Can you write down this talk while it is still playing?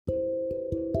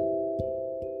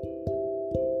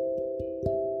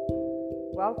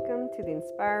Welcome to the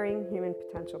Inspiring Human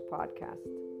Potential podcast.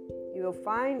 You will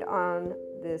find on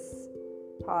this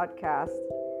podcast,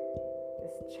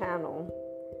 this channel,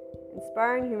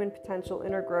 Inspiring Human Potential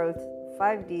Inner Growth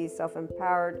 5D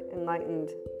Self-Empowered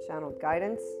Enlightened Channeled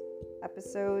Guidance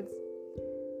episodes,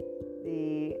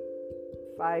 the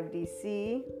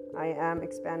 5DC I Am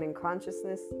Expanding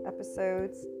Consciousness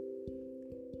episodes,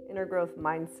 Inner Growth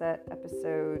Mindset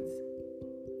episodes,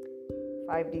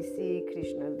 5DC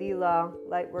Krishna Lila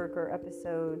Lightworker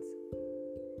episodes,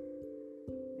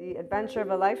 The Adventure of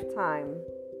a Lifetime,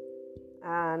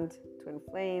 and Twin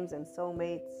Flames and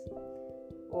Soulmates,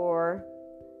 or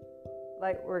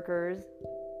Lightworkers,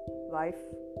 Life,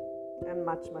 and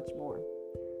much, much more.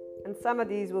 And some of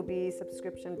these will be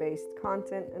subscription-based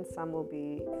content and some will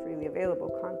be freely available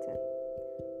content.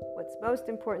 What's most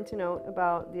important to note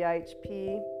about the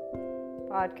IHP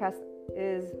podcast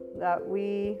is that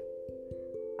we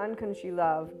unconsciously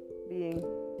love being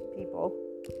people.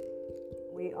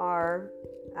 We are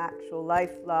actual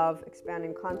life, love,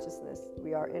 expanding consciousness.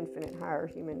 We are infinite higher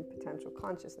human potential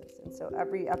consciousness. And so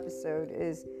every episode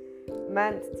is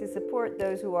meant to support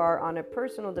those who are on a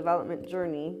personal development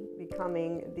journey,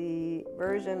 becoming the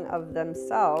version of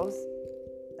themselves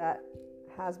that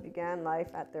has began life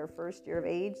at their first year of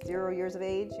age, 0 years of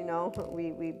age.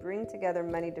 We bring together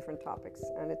many different topics,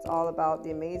 and it's all about the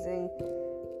amazing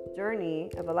journey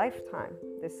of a lifetime,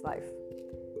 this life.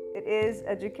 It is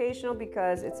educational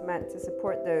because it's meant to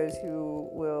support those who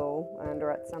will, and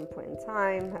or at some point in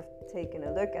time, have taken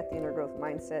a look at the inner growth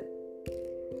mindset.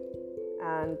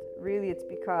 And really it's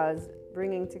because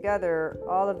bringing together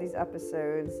all of these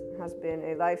episodes has been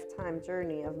a lifetime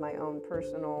journey of my own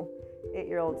personal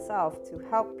 8-year-old self to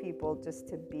help people just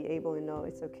to be able to know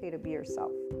it's okay to be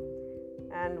yourself.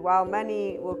 And while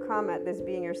many will come at this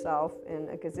being yourself in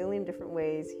a gazillion different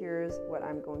ways, here's what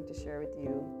I'm going to share with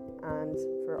you. And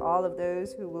for all of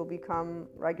those who will become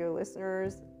regular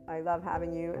listeners, I love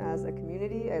having you as a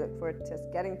community. I look forward to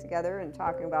getting together and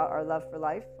talking about our love for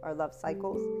life, our love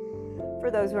cycles. For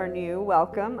those who are new,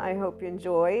 welcome. I hope you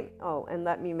enjoy. Oh, and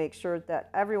let me make sure that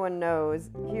everyone knows,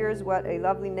 here's what a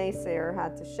lovely naysayer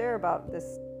had to share about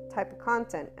this type of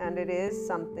content. And it is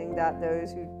something that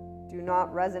those who do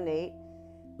not resonate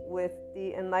with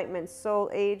the Enlightenment Soul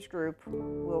age group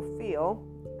will feel,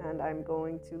 and I'm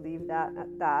going to leave that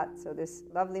at that. So this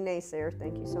lovely naysayer,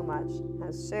 thank you so much,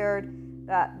 has shared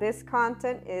that this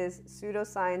content is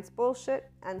pseudoscience bullshit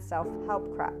and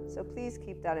self-help crap. So please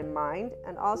keep that in mind,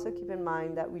 and also keep in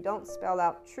mind that we don't spell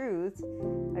out truth.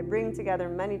 I bring together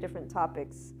many different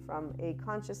topics from a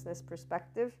consciousness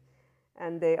perspective,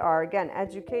 and they are, again,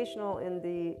 educational in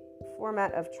the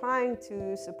format of trying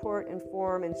to support,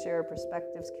 inform, and share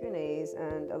perspectives, Q&As,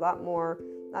 and a lot more,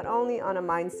 not only on a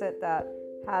mindset that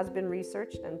has been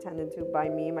researched and tended to by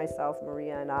me, myself,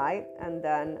 Maria, and I, and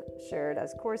then shared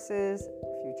as courses,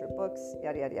 future books,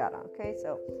 yada, yada, yada. Okay,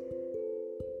 so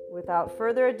without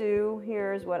further ado,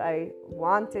 here's what I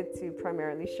wanted to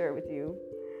primarily share with you.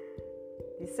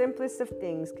 The simplest of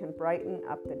things can brighten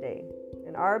up the day.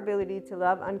 And our ability to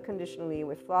love unconditionally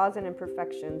with flaws and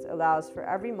imperfections allows for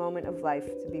every moment of life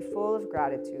to be full of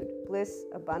gratitude, bliss,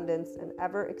 abundance, and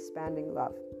ever-expanding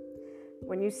love.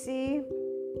 When you see,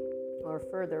 or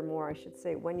furthermore, I should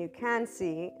say, when you can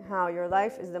see how your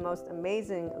life is the most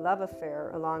amazing love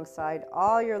affair alongside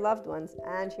all your loved ones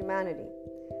and humanity,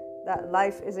 that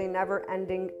life is a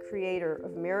never-ending creator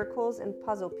of miracles and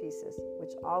puzzle pieces,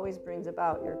 which always brings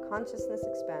about your consciousness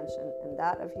expansion and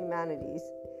that of humanity's.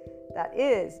 That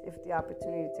is, if the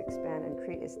opportunity to expand and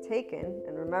create is taken.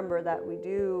 And remember that we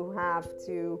do have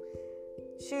to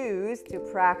choose to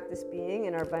practice being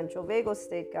in our ventral vagal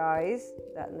state, guys,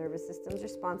 that nervous system's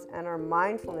response, and our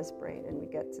mindfulness brain. And we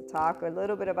get to talk a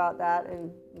little bit about that in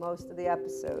most of the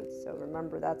episodes. So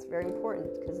remember, that's very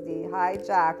important, because the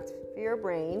hijacked fear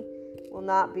brain will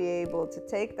not be able to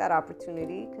take that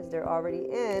opportunity because they're already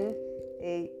in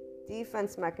a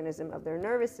defense mechanism of their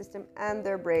nervous system, and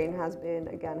their brain has been,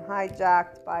 again,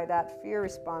 hijacked by that fear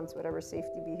response, whatever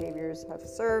safety behaviors have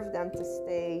served them to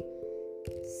stay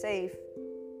safe.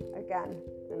 Again,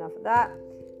 enough of that.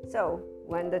 So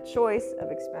when the choice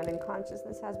of expanding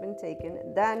consciousness has been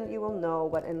taken, then you will know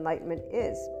what enlightenment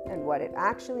is and what it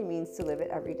actually means to live it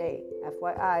every day.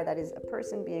 FYI, that is a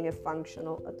person being a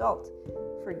functional adult.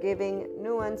 Forgiving,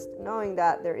 nuanced, knowing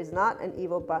that there is not an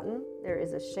evil button, there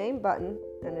is a shame button,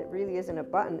 and it really isn't a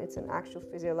button, it's an actual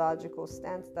physiological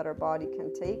stance that our body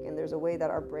can take, and there's a way that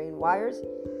our brain wires.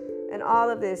 And all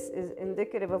of this is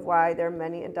indicative of why there are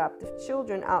many adoptive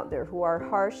children out there who are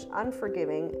harsh,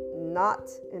 unforgiving, not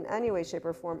in any way, shape,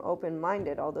 or form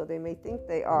open-minded, although they may think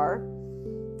they are.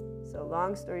 So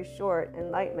long story short,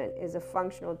 enlightenment is a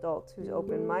functional adult who's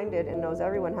open-minded and knows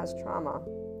everyone has trauma,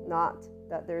 not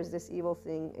that there's this evil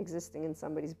thing existing in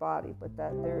somebody's body, but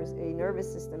that there's a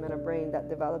nervous system and a brain that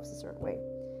develops a certain way.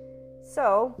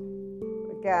 So,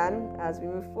 again, as we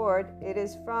move forward, it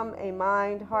is from a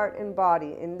mind, heart, and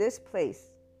body in this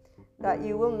place that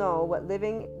you will know what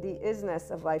living the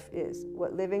isness of life is,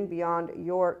 what living beyond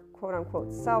your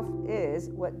quote-unquote self is,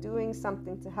 what doing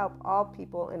something to help all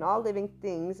people and all living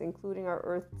things, including our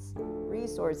Earth's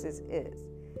resources, is.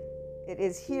 It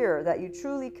is here that you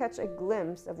truly catch a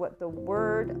glimpse of what the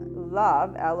word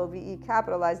love, L-O-V-E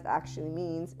capitalized, actually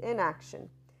means in action,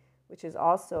 which is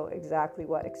also exactly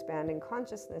what expanding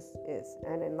consciousness is.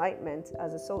 And enlightenment,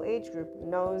 as a soul age group,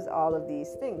 knows all of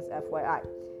these things, FYI.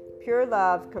 Pure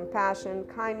love, compassion,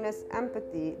 kindness,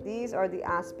 empathy, these are the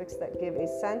aspects that give a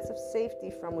sense of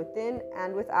safety from within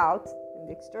and without, in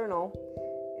the external.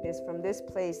 It is from this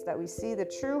place that we see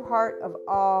the true heart of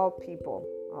all people.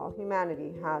 All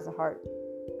humanity has a heart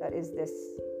that is this.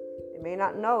 They may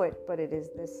not know it, but it is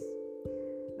this.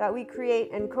 That we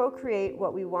create and co-create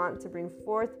what we want to bring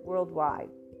forth worldwide.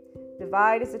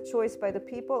 Divide is a choice by the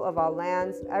people of all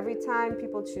lands. Every time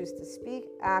people choose to speak,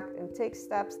 act, and take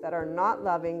steps that are not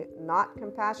loving, not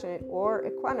compassionate, or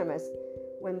equanimous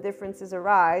when differences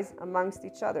arise amongst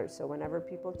each other. So whenever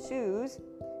people choose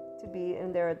to be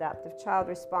in their adaptive child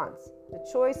response, the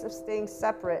choice of staying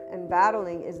separate and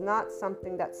battling is not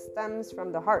something that stems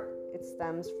from the heart. It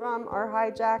stems from our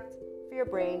hijacked fear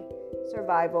brain,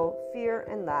 survival, fear,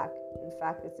 and lack. In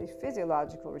fact, it's a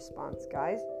physiological response,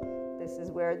 guys. This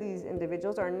is where these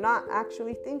individuals are not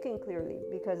actually thinking clearly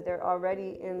because they're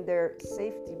already in their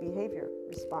safety behavior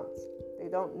response. They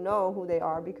don't know who they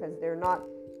are because they're not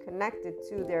connected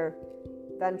to their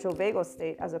ventral vagal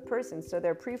state as a person. So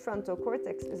their prefrontal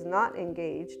cortex is not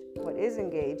engaged. What is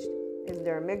engaged is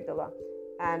their amygdala.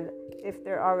 And if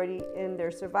they're already in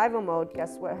their survival mode,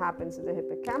 guess what happens to the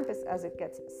hippocampus as it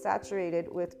gets saturated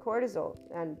with cortisol?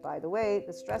 And by the way,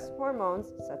 the stress hormones,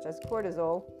 such as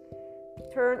cortisol,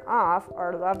 turn off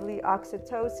our lovely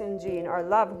oxytocin gene, our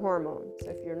love hormone. So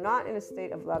if you're not in a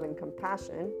state of love and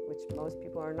compassion, which most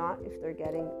people are not if they're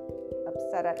getting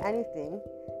upset at anything,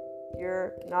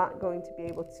 you're not going to be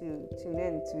able to tune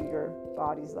in to your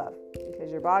body's love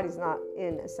because your body's not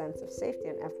in a sense of safety.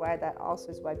 And FYI, that also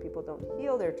is why people don't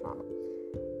heal their trauma.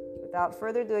 Without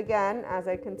further ado, again, as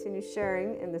I continue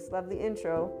sharing in this lovely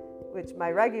intro, which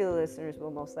my regular listeners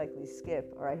will most likely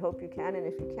skip, or I hope you can, and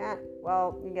if you can't,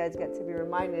 well, you guys get to be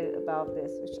reminded about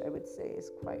this, which I would say is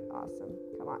quite awesome.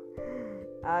 Come on.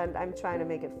 And I'm trying to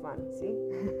make it fun, see?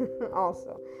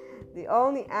 Also, the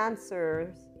only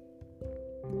answers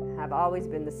have always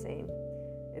been the same.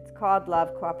 It's called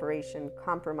love, cooperation,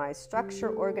 compromise,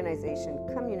 structure, organization,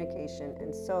 communication,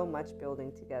 and so much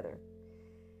building together.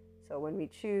 So when we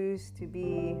choose to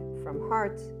be from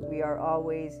heart, we are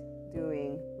always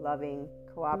doing loving,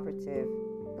 cooperative,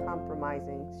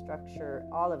 compromising, structure,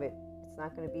 all of it. It's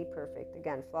not going to be perfect.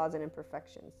 Again, flaws and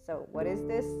imperfections. So what is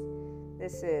this?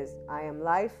 This is I am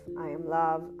life, I am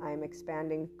love, I am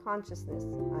expanding consciousness,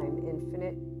 I am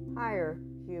infinite, higher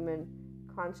human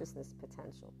consciousness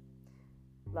potential.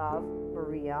 Love,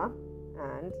 Maria.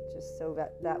 And just so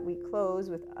that we close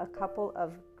with a couple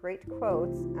of great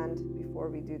quotes, and before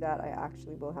we do that, I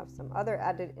actually will have some other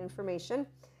added information.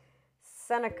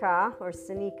 Seneca, or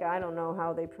Seneca, I don't know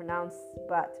how they pronounce,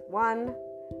 but one,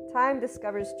 time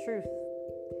discovers truth.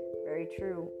 Very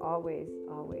true, always,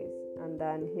 always. And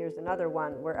then here's another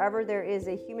one. Wherever there is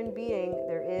a human being,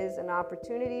 there is an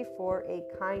opportunity for a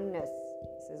kindness.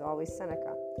 This is always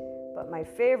Seneca. But my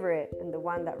favorite, and the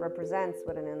one that represents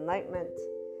what an enlightenment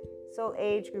soul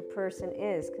age group person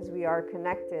is, because we are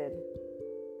connected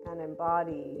and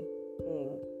embodying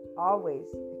always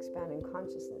expanding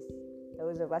consciousness.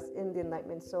 Those of us in the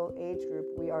enlightenment soul age group,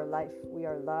 we are life, we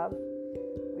are love,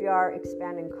 we are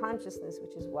expanding consciousness,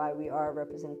 which is why we are a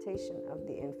representation of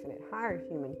the infinite higher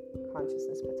human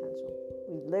consciousness potential.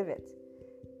 We live it.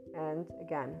 And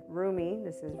again, Rumi,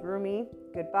 this is Rumi,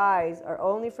 goodbyes are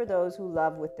only for those who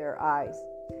love with their eyes.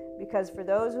 Because for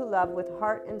those who love with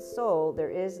heart and soul,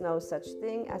 there is no such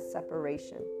thing as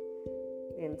separation.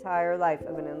 The entire life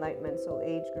of an enlightenment soul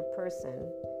age group person,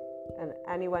 and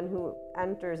anyone who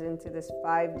enters into this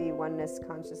 5D oneness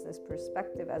consciousness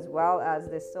perspective, as well as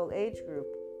this soul age group,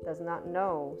 does not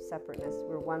know separateness.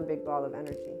 We're one big ball of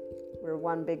energy. We're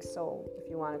one big soul, if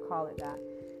you want to call it that.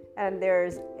 And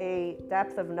there's a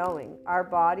depth of knowing. Our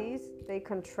bodies, they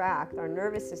contract. Our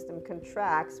nervous system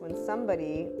contracts when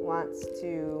somebody wants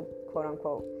to, quote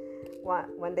unquote,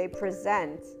 when they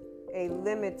present a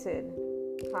limited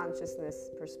consciousness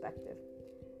perspective.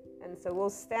 And so we'll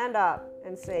stand up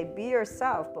and say, be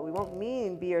yourself, but we won't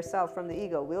mean be yourself from the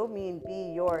ego. We'll mean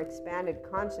be your expanded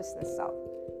consciousness self.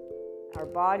 Our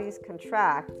bodies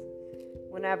contract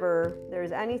whenever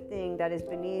there's anything that is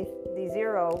beneath the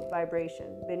zero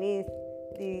vibration, beneath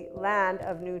the land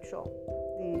of neutral,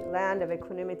 the land of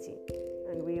equanimity.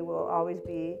 And we will always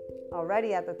be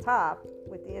already at the top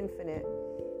with the infinite,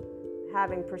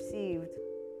 having perceived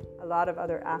a lot of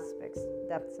other aspects,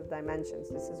 depths of dimensions.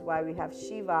 This is why we have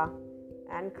Shiva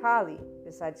and Kali,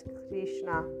 besides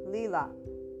Krishna Lila.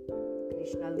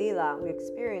 Krishna Lila, we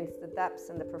experience the depths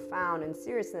and the profound and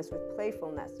seriousness with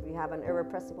playfulness. We have an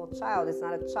irrepressible child. It's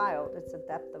not a child, it's the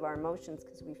depth of our emotions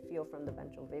because we feel from the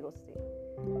ventral vagal state.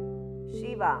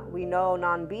 Shiva, we know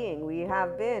non-being. We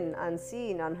have been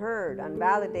unseen, unheard,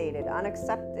 unvalidated,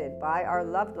 unaccepted by our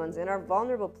loved ones in our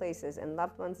vulnerable places. And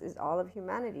loved ones is all of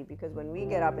humanity, because when we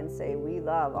get up and say we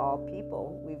love all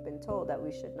people, we've been told that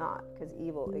we should not, because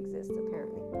evil exists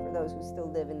apparently for those who still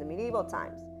live in the medieval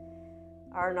times.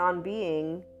 Our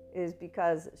non-being is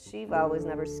because Shiva was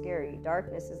never scary.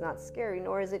 Darkness is not scary,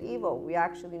 nor is it evil. We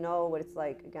actually know what it's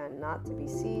like, again, not to be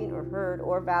seen or heard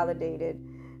or validated.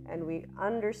 And we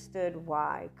understood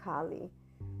why, Kali,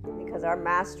 because our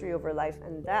mastery over life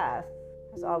and death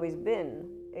has always been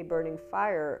a burning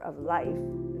fire of life,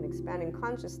 an expanding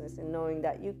consciousness, and knowing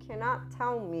that you cannot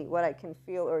tell me what I can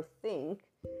feel or think.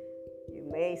 You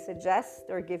may suggest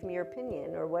or give me your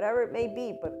opinion or whatever it may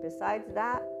be, but besides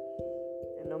that,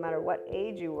 and no matter what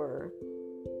age you were,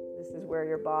 this is where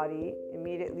your body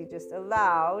immediately just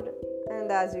allowed,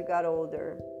 and as you got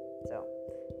older. So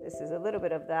this is a little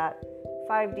bit of that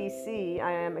 5DC,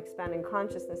 I am expanding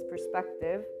consciousness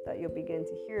perspective that you'll begin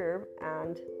to hear.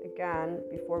 And again,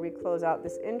 before we close out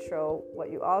this intro,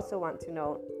 what you also want to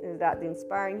know is that the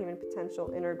Inspiring Human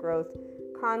Potential Inner Growth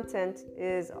content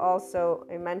is also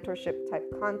a mentorship type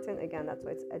content. Again, that's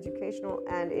why it's educational,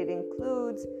 and it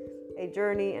includes a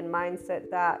journey and mindset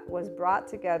that was brought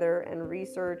together and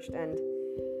researched and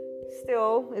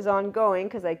still is ongoing,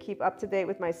 because I keep up to date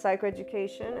with my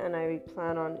psychoeducation, and I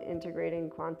plan on integrating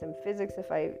quantum physics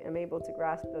if I am able to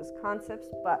grasp those concepts.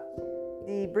 But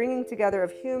the bringing together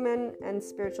of human and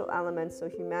spiritual elements, so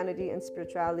humanity and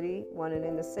spirituality, one and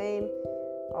in the same,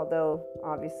 although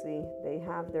obviously they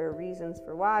have their reasons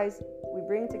for whys, we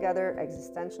bring together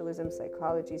existentialism,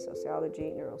 psychology,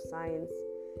 sociology, neuroscience.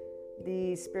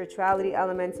 The spirituality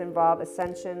elements involve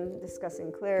ascension,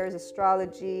 discussing clairs,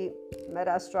 astrology,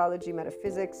 meta-astrology,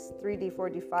 metaphysics, 3D,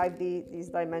 4D, 5D, these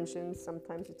dimensions.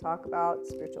 Sometimes we talk about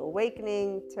spiritual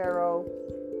awakening, tarot,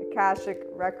 Akashic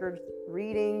record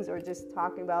readings, or just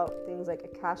talking about things like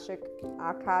Akashic,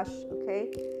 Akash,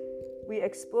 okay? We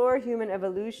explore human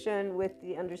evolution with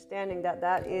the understanding that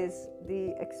that is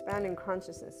the expanding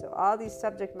consciousness. So all these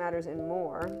subject matters and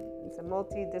more. It's a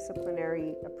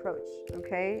multidisciplinary approach,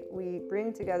 okay? We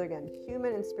bring together, again,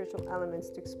 human and spiritual elements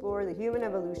to explore the human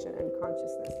evolution and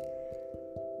consciousness.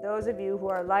 Those of you who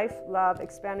are life, love,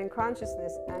 expanding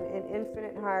consciousness, and in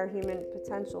infinite higher human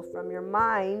potential from your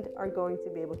mind are going to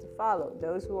be able to follow.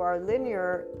 Those who are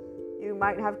linear, you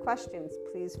might have questions.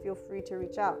 Please feel free to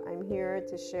reach out. I'm here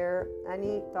to share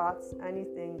any thoughts,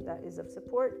 anything that is of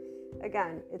support.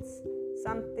 Again, it's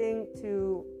something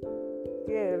to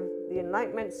give the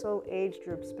Enlightenment Soul Age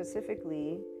group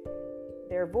specifically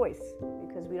their voice,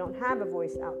 because we don't have a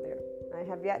voice out there. I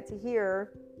have yet to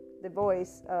hear the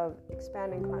voice of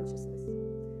expanding consciousness.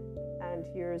 And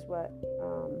here's what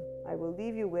I will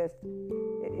leave you with.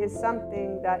 It is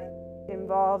something that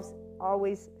involves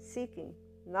always seeking,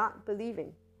 not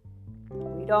believing.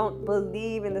 We don't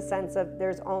believe in the sense of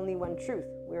there's only one truth.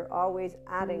 We're always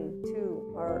adding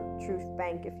to our truth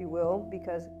bank, if you will,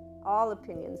 because all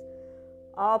opinions,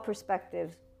 all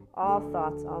perspectives, all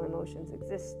thoughts, all emotions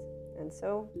exist. And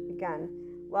so, again,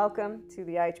 welcome to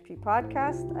the IHP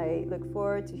podcast. I look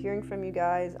forward to hearing from you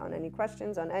guys on any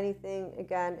questions, on anything.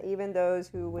 Again, even those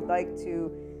who would like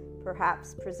to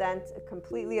perhaps present a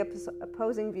completely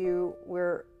opposing view,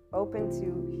 we're open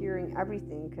to hearing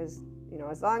everything, because, you know,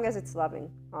 as long as it's loving,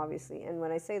 obviously. And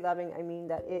when I say loving, I mean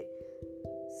that it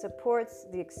supports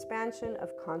the expansion of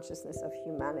consciousness of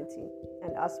humanity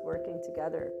and us working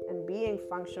together and being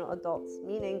functional adults,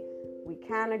 meaning we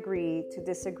can agree to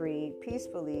disagree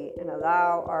peacefully and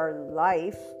allow our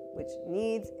life, which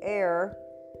needs air,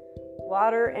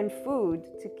 water, and food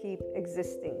to keep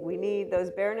existing. We need those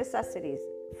bare necessities.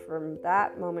 From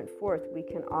that moment forth, we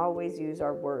can always use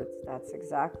our words. That's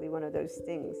exactly one of those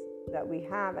things that we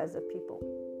have as a people.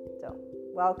 So,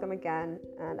 welcome again,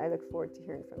 and I look forward to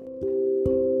hearing from you.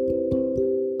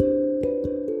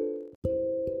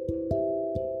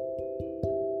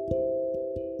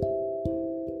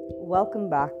 Welcome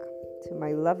back to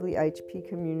my lovely IHP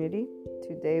community.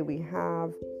 Today we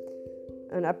have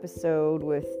an episode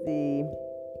with the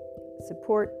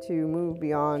support to move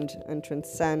beyond and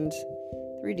transcend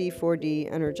 3D,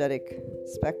 4D energetic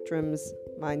spectrums,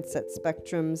 mindset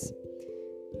spectrums.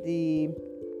 The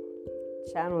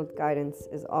channeled guidance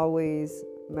is always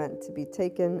meant to be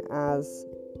taken as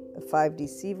a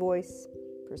 5DC voice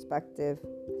perspective.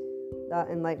 That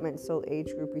Enlightenment Soul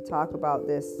Age group, we talk about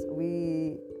this.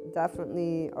 We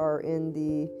definitely are in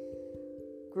the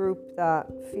group that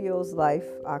feels life,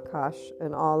 Akash,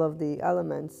 and all of the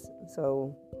elements.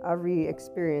 So every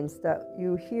experience that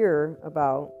you hear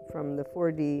about from the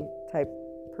 4D type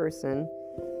person,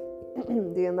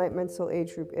 the Enlightenment Soul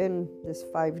Age group in this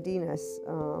 5D-ness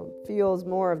feels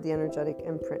more of the energetic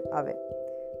imprint of it.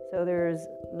 So there's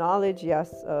knowledge,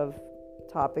 yes, of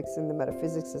topics in the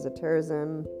metaphysics,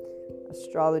 esotericism,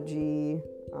 astrology,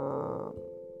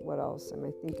 what else am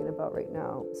I thinking about right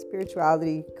now?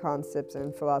 Spirituality concepts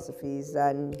and philosophies,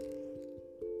 and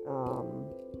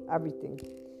everything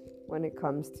when it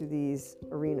comes to these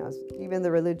arenas, even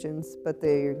the religions, but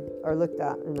they are looked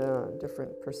at in a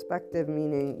different perspective,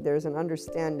 meaning there's an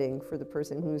understanding for the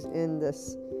person who's in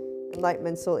this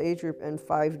Enlightenment Soul Age group and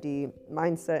 5D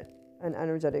mindset and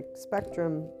energetic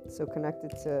spectrum, so connected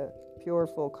to pure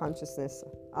full consciousness,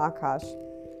 Akash.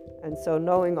 And so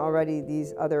knowing already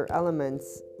these other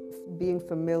elements, being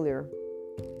familiar,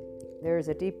 there is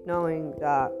a deep knowing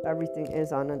that everything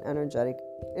is on an energetic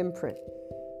imprint,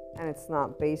 and it's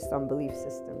not based on belief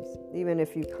systems. Even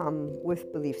if you come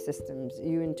with belief systems,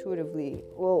 you intuitively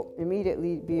will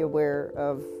immediately be aware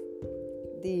of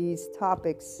these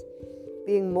topics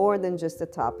being more than just the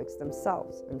topics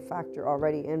themselves. In fact, you're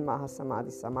already in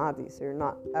Mahasamadhi Samadhi, so you're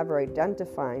not ever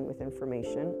identifying with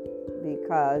information,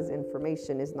 because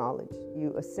information is knowledge.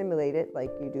 You assimilate it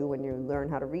like you do when you learn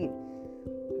how to read.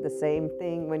 The same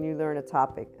thing when you learn a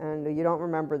topic, and you don't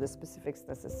remember the specifics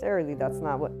necessarily. That's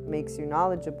not what makes you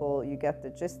knowledgeable. You get the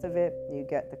gist of it, you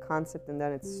get the concept, and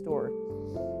then it's stored.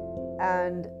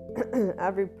 And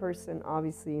every person,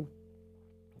 obviously,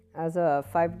 as a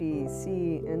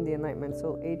 5DC in the Enlightenment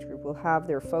Soul Age group, will have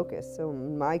their focus. So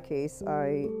in my case,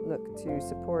 I look to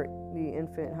support the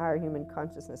infinite higher human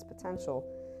consciousness potential,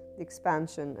 the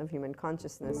expansion of human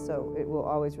consciousness. So it will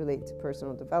always relate to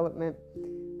personal development.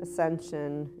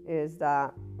 Ascension is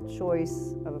that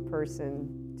choice of a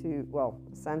person to,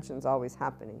 ascension is always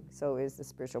happening. So is the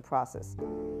spiritual process.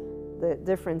 The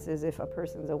difference is if a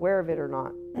person's aware of it or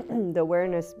not. The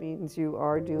awareness means you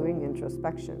are doing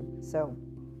introspection. So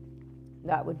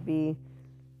that would be,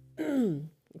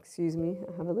 excuse me,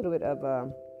 I have a little bit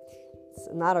of it's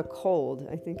not a cold.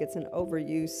 I think it's an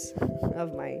overuse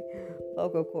of my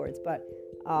vocal cords. But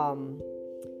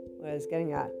what I was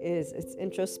getting at is it's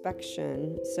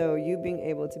introspection. So you being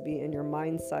able to be in your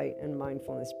mind sight and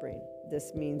mindfulness brain.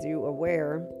 This means you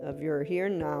aware of your here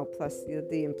and now plus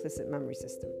the implicit memory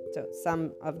system. So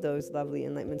some of those lovely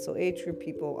Enlightenment Soul Age group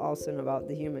people also know about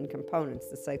the human components,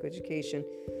 the psychoeducation,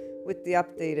 with the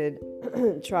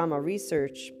updated trauma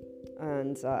research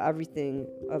and everything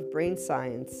of brain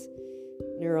science,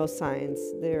 neuroscience.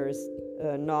 There's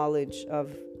knowledge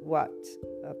of what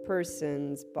a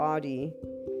person's body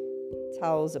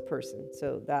tells a person.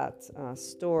 So that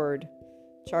stored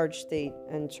charge state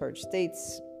and charge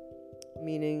states,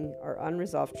 meaning our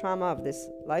unresolved trauma of this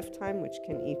lifetime, which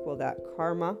can equal that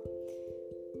karma.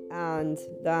 And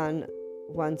then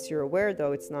once you're aware,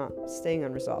 though, it's not staying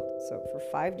unresolved. So for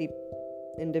 5D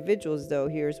individuals, though,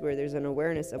 here's where there's an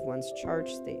awareness of one's charge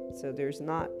state. So there's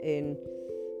not an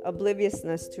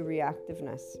obliviousness to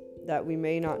reactiveness that we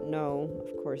may not know.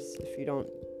 Of course, if you don't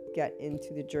get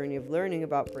into the journey of learning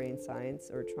about brain science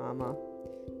or trauma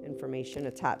information,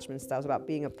 attachment styles, about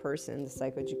being a person, the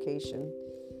psychoeducation,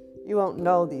 you won't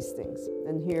know these things.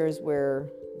 And here's where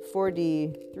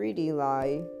 4D, 3D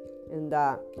lie, in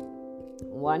that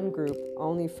one group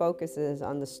only focuses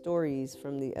on the stories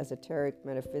from the esoteric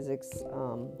metaphysics,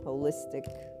 holistic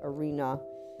arena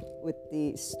with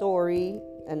the story.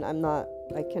 And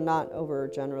I cannot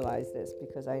overgeneralize this,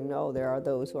 because I know there are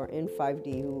those who are in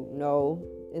 5D who know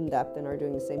in depth and are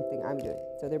doing the same thing I'm doing.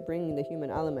 So they're bringing the human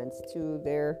elements to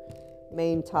their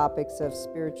main topics of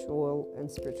spiritual and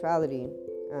spirituality.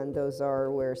 And those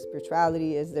are where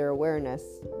spirituality is their awareness.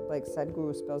 Like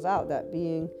Sadhguru spells out, that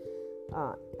being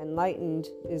enlightened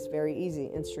is very easy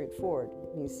and straightforward.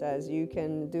 He says you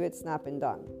can do it snap and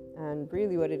done. And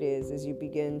really what it is you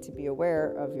begin to be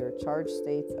aware of your charge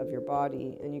states of your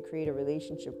body, and you create a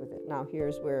relationship with it. Now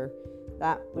here's where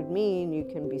that would mean you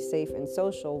can be safe and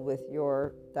social with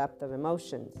your depth of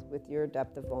emotions, with your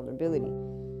depth of vulnerability.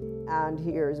 And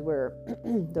here's where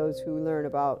those who learn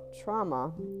about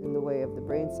trauma in the way of the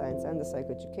brain science and the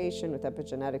psychoeducation, with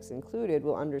epigenetics included,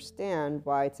 will understand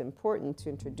why it's important to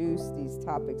introduce these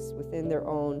topics within their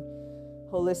own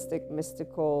holistic,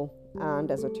 mystical,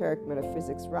 and esoteric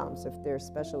metaphysics realms, if they're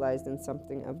specialized in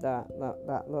something of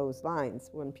those lines.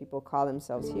 When people call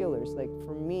themselves healers, like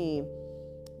for me,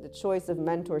 the choice of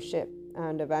mentorship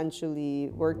and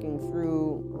eventually working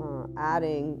through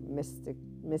adding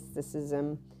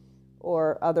mysticism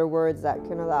or other words that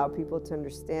can allow people to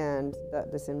understand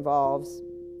that this involves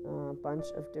a bunch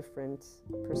of different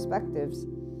perspectives.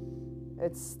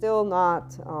 It's still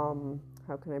not,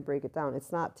 how can I break it down?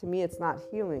 It's not, to me, it's not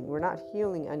healing. We're not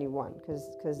healing anyone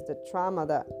because the trauma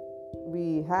that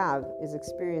we have is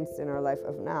experienced in our life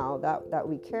of now, that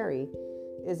we carry,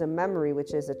 is a memory,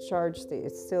 which is a charge state.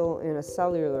 It's still in a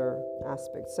cellular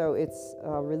aspect. So it's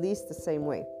released the same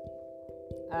way.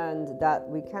 And that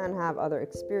we can have other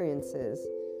experiences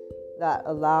that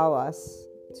allow us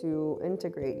to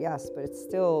integrate, yes, but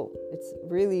it's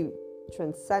really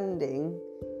transcending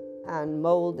and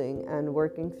molding and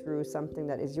working through something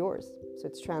that is yours. So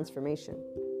it's transformation.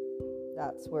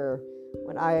 That's where,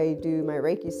 when I do my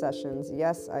Reiki sessions,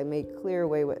 yes, I make clear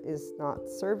away what is not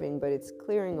serving, but it's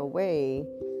clearing away.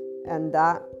 And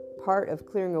that part of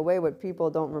clearing away, what people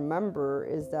don't remember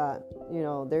is that,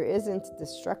 there isn't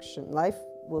destruction. Life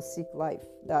will seek life.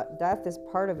 That death is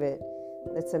part of it.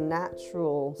 It's a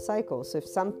natural cycle. So if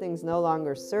something's no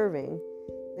longer serving,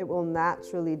 it will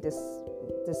naturally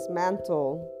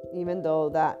dismantle, even though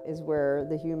that is where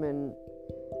the human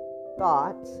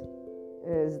thought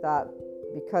is that,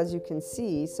 because you can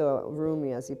see. So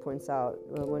Rumi, as he points out,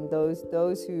 when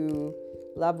those who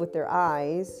love with their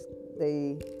eyes,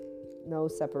 they know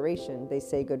separation, they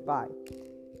say goodbye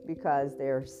because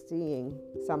they're seeing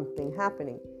something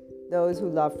happening. Those who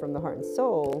love from the heart and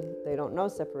soul, they don't know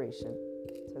separation,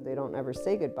 so they don't ever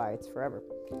say goodbye. It's forever.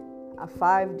 A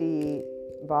 5D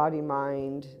body,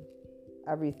 mind,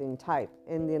 everything type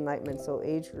in the Enlightenment Soul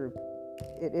Age group,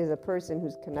 it is a person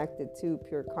who's connected to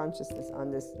pure consciousness on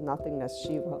this nothingness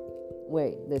Shiva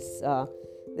way, this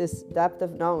depth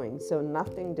of knowing. So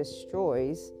nothing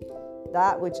destroys.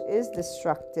 That which is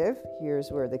destructive,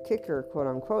 here's where the kicker, quote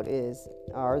unquote,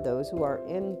 are those who are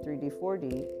in 3D,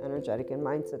 4D, energetic and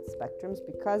mindset spectrums,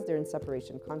 because they're in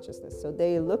separation consciousness. So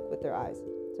they look with their eyes.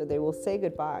 So they will say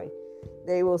goodbye.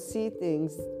 They will see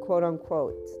things, quote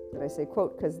unquote. And I say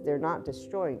quote because they're not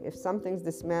destroying. If something's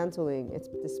dismantling, it's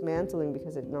dismantling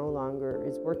because it no longer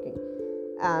is working.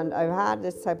 And I've had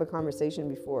this type of conversation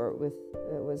before with,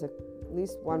 at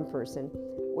least one person,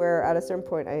 where at a certain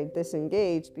point I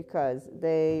disengaged because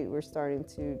they were starting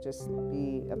to just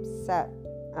be upset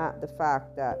at the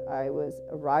fact that I was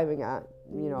arriving at,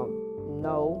 no.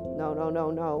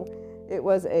 It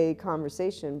was a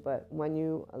conversation, but when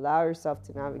you allow yourself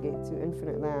to navigate to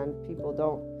infinite land, people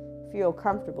don't feel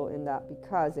comfortable in that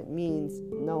because it means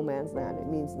no man's land. It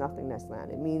means nothingness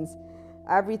land. It means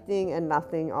everything and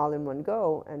nothing all in one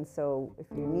go. And so if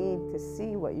you need to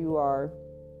see what you are,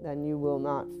 then you will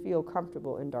not feel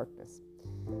comfortable in darkness.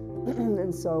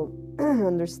 And so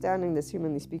understanding this,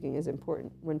 humanly speaking, is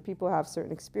important. When people have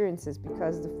certain experiences,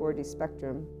 because the 4D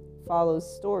spectrum follows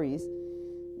stories,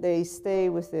 they stay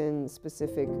within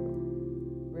specific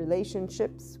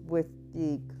relationships with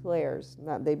the clairs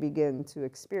that they begin to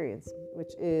experience,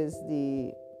 which is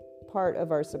the part of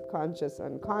our subconscious,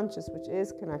 unconscious, which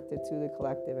is connected to the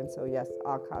collective. And so, yes,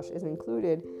 Akash is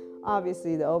included,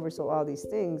 obviously the oversoul, all these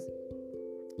things,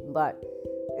 but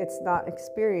it's not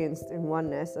experienced in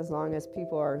oneness as long as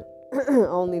people are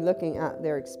only looking at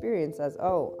their experience as,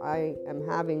 oh, I am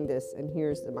having this and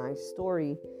here's my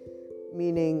story,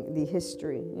 meaning the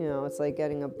history. It's like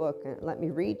getting a book and let me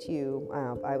read to you.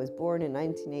 I was born in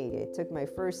 1980. I took my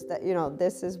first step.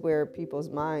 This is where people's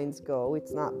minds go.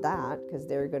 It's not that, because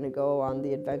they're going to go on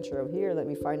the adventure of here. Let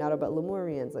me find out about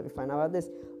Lemurians. Let me find out about this.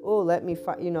 Oh, let me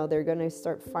find, they're going to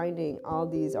start finding all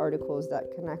these articles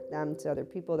that connect them to other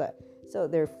people so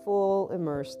they're full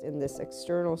immersed in this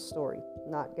external story,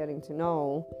 not getting to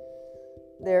know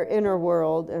their inner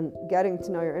world. And getting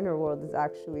to know your inner world is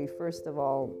actually, first of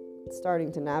all,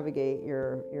 starting to navigate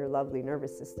your lovely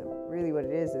nervous system. Really what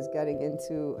it is getting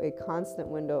into a constant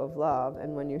window of love.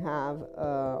 And when you have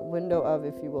a window of,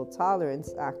 if you will,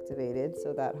 tolerance activated,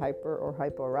 so that hyper or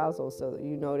hypoarousal, so that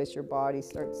you notice your body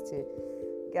starts to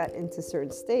get into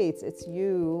certain states, it's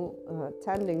you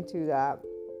tending to that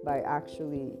by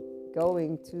actually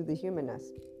going to the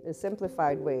humanness, the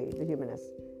simplified way, the humanness.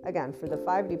 Again, for the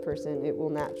 5D person, it will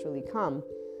naturally come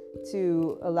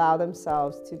to allow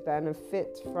themselves to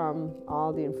benefit from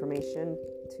all the information,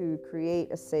 to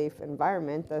create a safe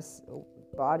environment, thus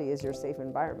body is your safe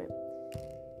environment.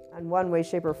 And one way,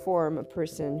 shape, or form, a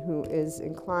person who is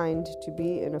inclined to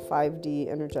be in a 5D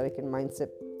energetic and mindset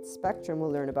spectrum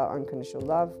will learn about unconditional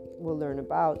love, will learn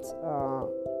about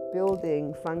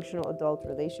building functional adult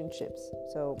relationships.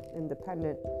 So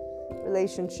independent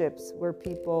relationships where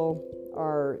people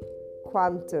are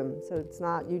quantum. So it's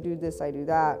not you do this, I do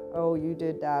that. Oh, you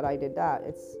did that, I did that.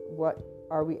 It's what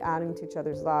are we adding to each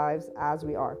other's lives as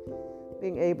we are.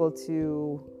 Being able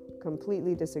to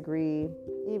completely disagree,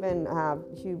 even have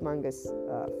humongous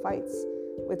fights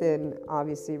within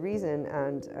obviously reason,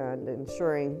 and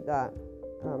ensuring that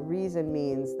reason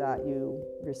means that you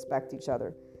respect each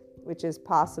other, which is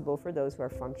possible for those who are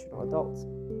functional adults,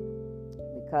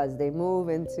 because they move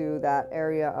into that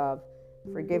area of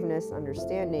forgiveness,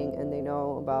 understanding, and they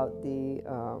know about the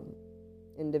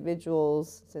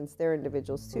individuals, since they're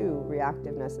individuals too,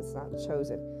 reactiveness is not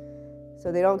chosen.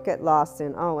 So they don't get lost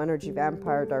in, energy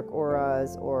vampire, dark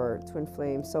auras, or twin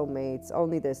flame, soulmates,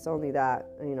 only this, only that,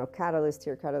 catalyst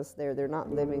here, catalyst there. They're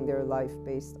not living their life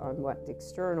based on what the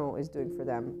external is doing for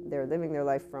them. They're living their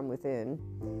life from within,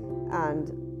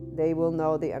 and they will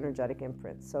know the energetic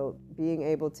imprint. So being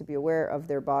able to be aware of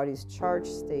their body's charged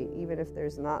state, even if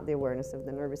there's not the awareness of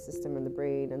the nervous system and the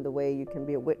brain, and the way you can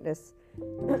be a witness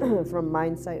from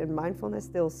mindsight and mindfulness,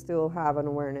 they'll still have an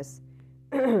awareness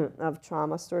of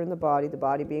trauma stored in the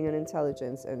body being an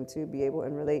intelligence, and to be able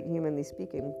and relate, humanly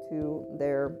speaking, to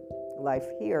their life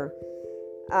here,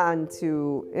 and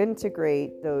to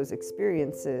integrate those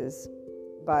experiences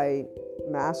by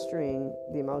mastering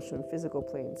the emotional and physical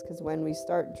planes. Because when we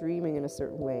start dreaming in a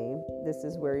certain way, this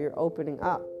is where you're opening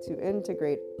up to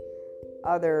integrate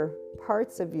other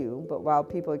parts of you. But while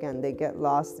people, again, they get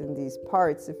lost in these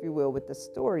parts, if you will, with the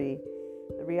story,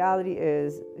 the reality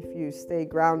is, if you stay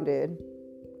grounded,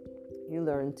 you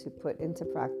learn to put into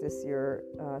practice your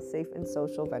safe and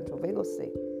social ventral vagal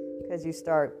state, because you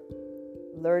start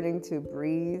learning to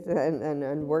breathe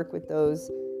and work with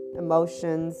those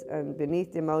emotions. And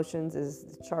beneath the emotions is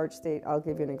the charged state. I'll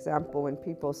give you an example. When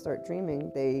people start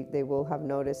dreaming, they will have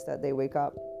noticed that they wake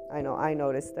up. I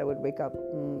noticed I would wake up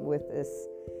with this,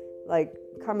 like,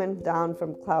 coming down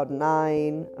from cloud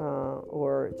 9,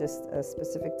 or just a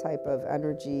specific type of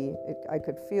energy. I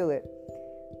could feel it.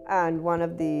 And one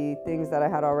of the things that I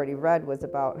had already read was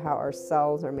about how our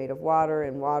cells are made of water,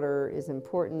 and water is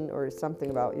important, or something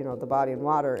about, the body and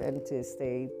water, and to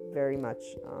stay very much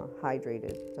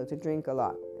hydrated. So to drink a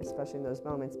lot, especially in those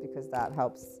moments, because that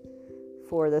helps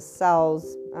for the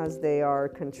cells as they are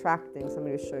contracting.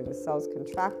 Somebody was showing the cells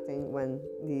contracting when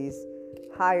these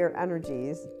higher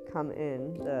energies come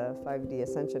in, the 5D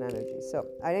ascension energy. So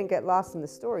I didn't get lost in the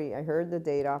story. I heard the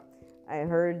data. I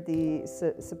heard the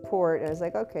support, and I was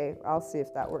like, okay, I'll see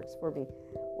if that works for me.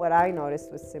 What I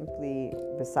noticed was simply,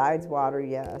 besides water,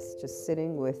 yes, just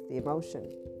sitting with the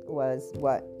emotion was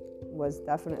what was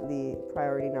definitely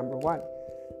priority number one.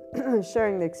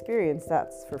 Sharing the experience,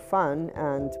 that's for fun,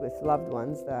 and with loved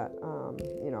ones that,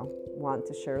 want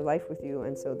to share life with you.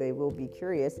 And so they will be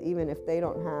curious, even if they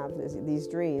don't have these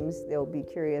dreams, they'll be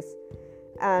curious.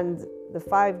 And the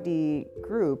 5D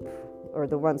group, or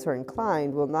the ones who are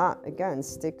inclined, will not, again,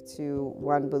 stick to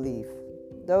one belief.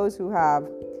 Those who have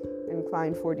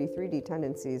inclined 4D, 3D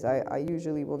tendencies, I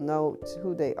usually will note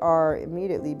who they are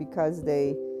immediately, because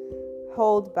they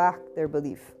hold back their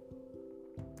belief.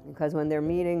 Because when they're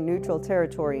meeting neutral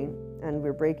territory, and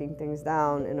we're breaking things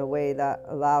down in a way that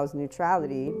allows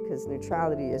neutrality, because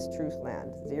neutrality is truth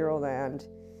land. Zero land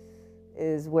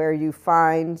is where you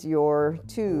find your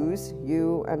twos,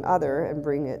 you and other, and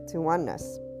bring it to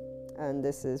oneness. And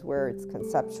this is where it's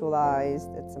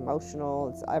conceptualized, it's emotional,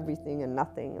 it's everything and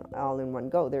nothing all in one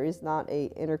go. There is not a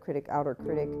inner critic, outer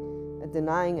critic, a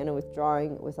denying and a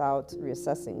withdrawing without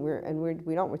reassessing.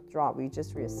 We don't withdraw, we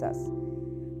just reassess.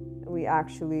 We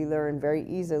actually learn very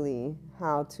easily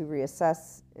how to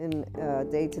reassess on a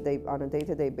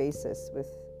day-to-day basis with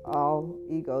all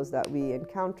egos that we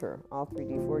encounter, all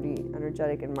 3D, 4D,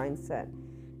 energetic and mindset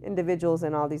individuals,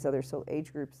 and all these other soul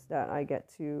age groups that I get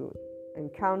to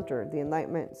encounter. The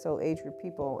Enlightenment soul age group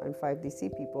people and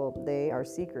 5DC people, they are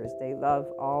seekers. They love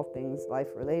all things life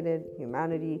related,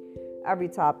 humanity, every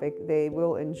topic. They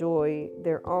will enjoy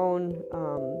their own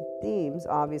themes,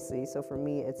 obviously. So for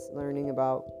me, it's learning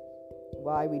about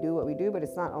why we do what we do, but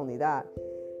it's not only that.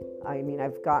 I mean,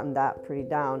 I've gotten that pretty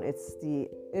down. It's the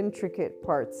intricate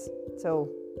parts. So,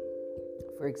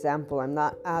 for example, I'm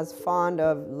not as fond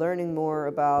of learning more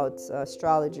about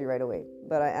astrology right away,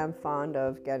 but I am fond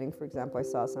of getting, for example, I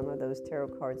saw some of those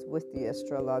tarot cards with the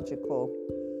astrological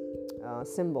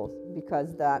symbols,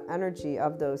 because that energy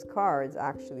of those cards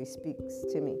actually speaks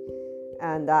to me.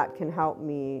 And that can help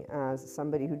me as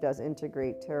somebody who does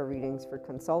integrate tarot readings for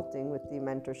consulting with the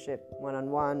mentorship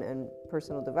one-on-one and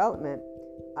personal development.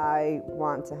 I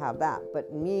want to have that.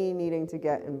 But me needing to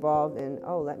get involved in,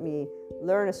 let me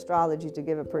learn astrology to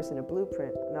give a person a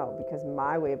blueprint. No, because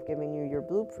my way of giving you your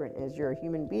blueprint is you're a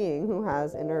human being who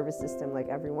has a nervous system like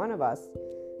every one of us.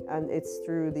 And it's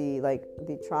through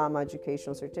the trauma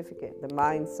educational certificate, the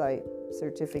Mindsight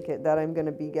certificate that I'm going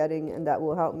to be getting, and that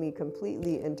will help me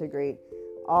completely integrate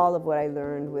all of what I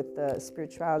learned with the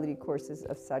spirituality courses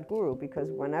of Sadhguru.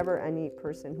 Because whenever any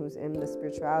person who's in the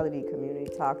spirituality community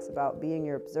talks about being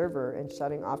your observer and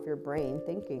shutting off your brain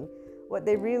thinking, what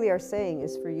they really are saying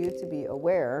is for you to be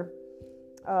aware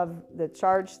of the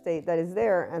charged state that is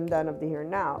there and then of the here and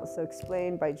now. So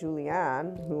explained by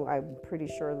Julianne, who I'm pretty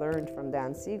sure learned from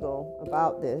Dan Siegel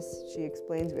about this. She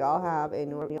explains we all have a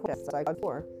neural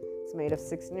cycle. It's made of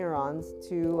 6 neurons,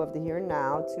 2 of the here and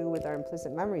now, 2 with our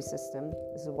implicit memory system.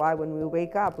 This is why when we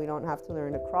wake up, we don't have to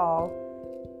learn to crawl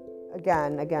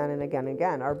again.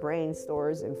 Our brain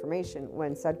stores information.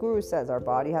 When Sadhguru says our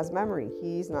body has memory,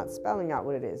 he's not spelling out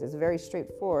what it is. It's very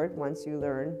straightforward once you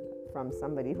learn from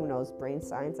somebody who knows brain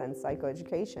science and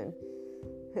psychoeducation.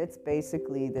 It's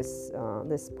basically this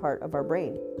part of our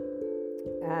brain.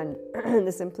 And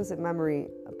this implicit memory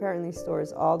apparently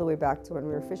stores all the way back to when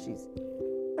we were fishies.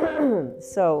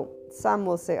 So some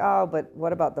will say, but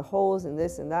what about the holes in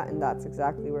this and that? And that's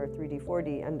exactly where 3D,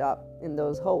 4D end up, in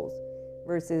those holes,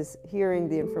 versus hearing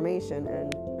the information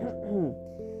and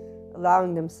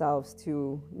allowing themselves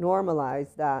to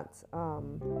normalize that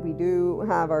we do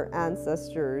have our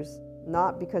ancestors,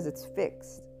 not because it's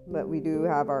fixed, but we do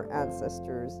have our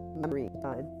ancestors' memory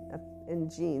in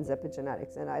genes,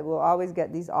 epigenetics. And I will always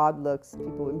get these odd looks.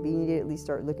 People immediately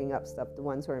start looking up stuff, the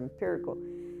ones who are empirical.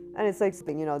 And it's like,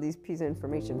 these pieces of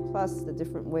information, plus the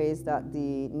different ways that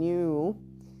the new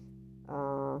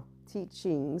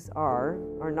teachings are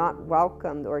not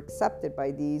welcomed or accepted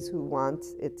by these who want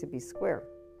it to be square.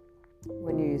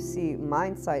 When you see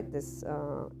Mindsight, this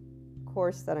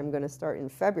course that I'm going to start in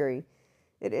February,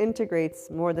 it integrates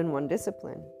more than one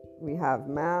discipline. We have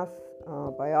math,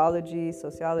 biology,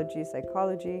 sociology,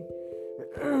 psychology,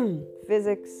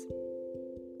 physics,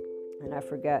 and I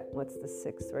forget what's the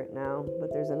 6th right now,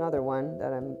 but there's another one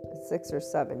that I'm 6 or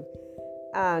 7.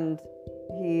 And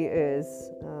he is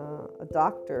a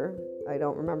doctor. I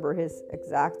don't remember his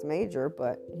exact major,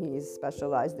 but he's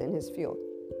specialized in his field.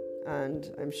 And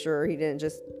I'm sure he didn't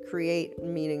just create,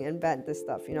 meaning invent this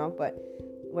stuff, but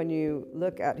when you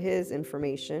look at his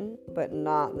information, but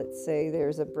not, let's say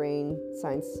there's a brain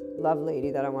science love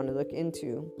lady that I want to look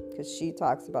into, because she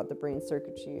talks about the brain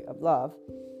circuitry of love.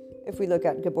 If we look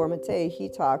at Gabor Mate, he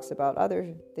talks about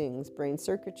other things, brain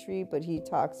circuitry, but he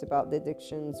talks about the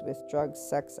addictions with drugs,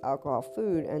 sex, alcohol,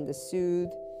 food, and the soothe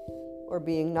or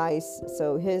being nice.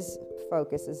 So his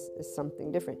focus is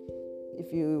something different.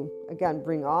 If you, again,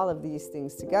 bring all of these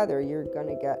things together, you're going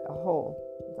to get a whole.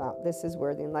 Now, this is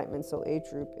where the Enlightenment Soul Age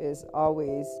group is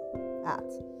always at.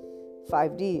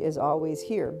 5D is always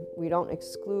here. We don't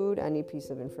exclude any piece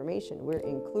of information. We're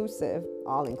inclusive,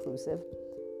 all inclusive.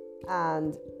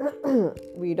 And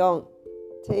we don't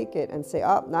take it and say,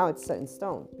 now it's set in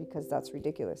stone, because that's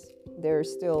ridiculous. They're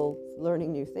still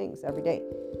learning new things every day.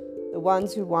 The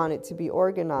ones who want it to be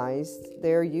organized,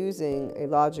 they're using a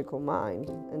logical mind.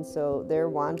 And so they're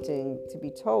wanting to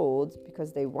be told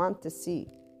because they want to see.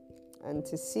 And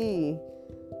to see,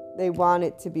 they want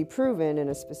it to be proven in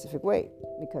a specific way,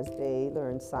 because they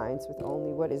learn science with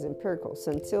only what is empirical.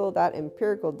 So until that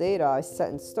empirical data is set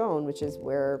in stone, which is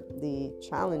where the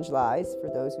challenge lies for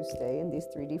those who stay in these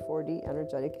 3D, 4D,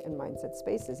 energetic, and mindset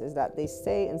spaces, is that they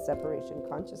stay in separation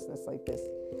consciousness like this.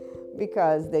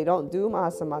 Because they don't do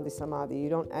Mahasamadhi Samadhi. You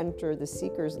don't enter the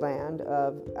seeker's land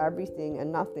of everything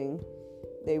and nothing.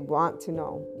 They want to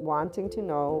know. Wanting to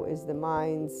know is the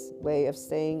mind's way of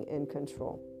staying in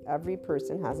control. Every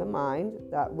person has a mind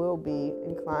that will be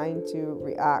inclined to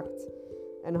react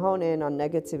and hone in on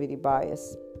negativity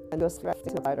bias and just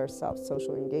outside ourselves,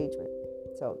 social engagement.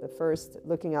 So the first,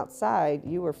 looking outside,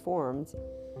 you were formed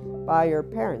by your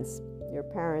parents,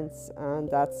 and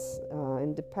that's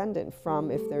independent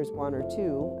from if there's 1 or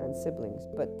 2 and siblings,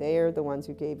 but they're the ones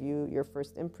who gave you your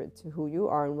first imprint to who you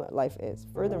are and what life is.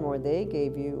 Furthermore, they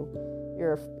gave you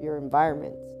your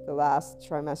environment. The last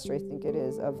trimester, I think it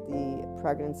is, of the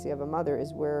pregnancy of a mother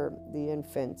is where the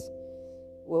infant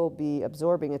will be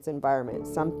absorbing its environment,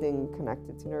 something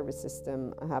connected to nervous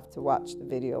system. I have to watch the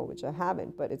video, which I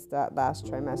haven't, but it's that last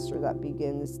trimester that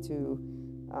begins to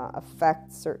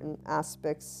affect certain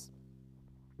aspects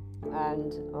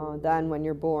And then when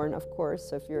you're born, of course,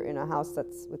 so if you're in a house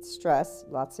that's with stress,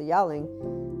 lots of yelling,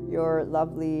 your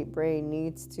lovely brain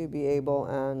needs to be able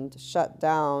and shut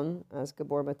down, as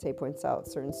Gabor Mate points out,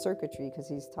 certain circuitry, because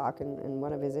he's talking in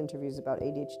one of his interviews about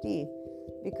ADHD,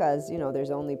 because,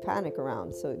 there's only panic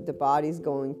around. So the body's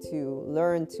going to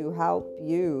learn to help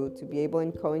you to be able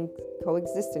to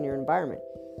coexist in your environment.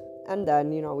 And then,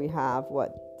 we have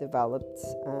what developed.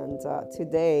 And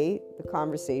today, the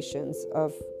conversations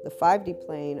of the 5D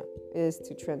plane is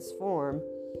to transform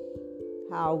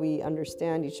how we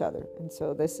understand each other. And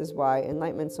so this is why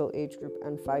Enlightenment Soul Age Group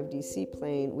and 5DC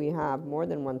plane, we have more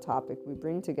than one topic we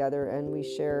bring together, and we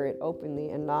share it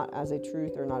openly and not as a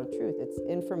truth or not a truth. It's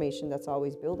information that's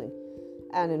always building.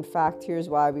 And in fact, here's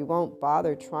why we won't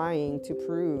bother trying to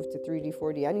prove to 3D,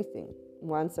 4D anything.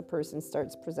 Once a person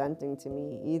starts presenting to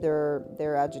me either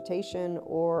their agitation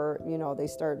or, they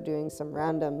start doing some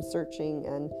random searching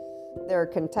and they're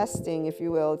contesting, if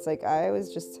you will, it's like I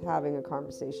was just having a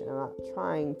conversation. I'm not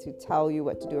trying to tell you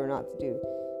what to do or not to do.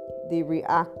 The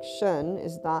reaction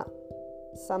is not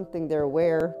something they're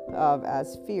aware of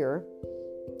as fear,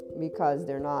 because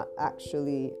they're not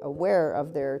actually aware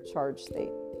of their charged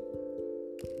state.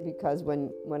 Because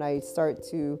when I start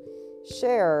to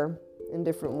share in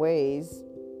different ways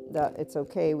that it's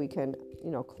okay, we can,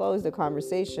 close the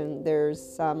conversation, there's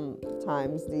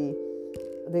sometimes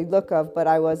they look of, but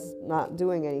I was not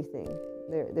doing anything.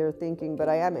 They're thinking, but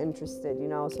I am interested,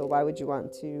 so why would you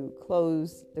want to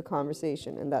close the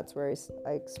conversation? And that's where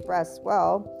I express,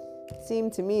 well, it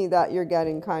seemed to me that you're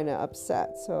getting kind of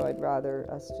upset, so I'd rather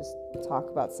us just talk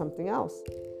about something else.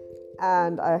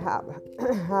 And I have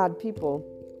had people,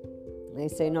 they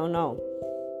say, no.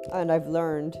 And I've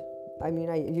learned, I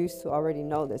used to already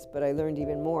know this, but I learned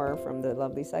even more from the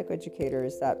lovely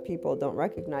psychoeducators that people don't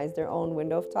recognize their own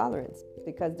window of tolerance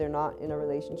because they're not in a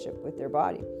relationship with their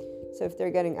body. So if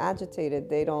they're getting agitated,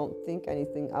 they don't think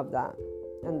anything of that.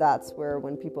 And that's where,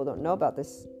 when people don't know about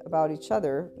this, about each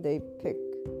other, they pick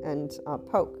and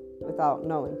poke without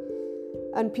knowing.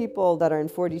 And people that are in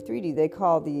 43D, they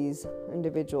call these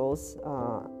individuals,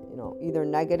 either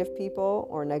negative people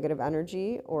or negative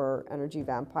energy or energy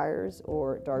vampires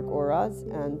or dark auras.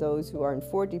 And those who are in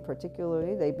 4D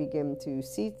particularly, they begin to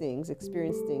see things,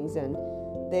 experience things, and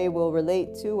they will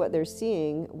relate to what they're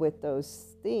seeing with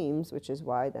those themes, which is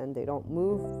why then they don't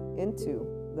move into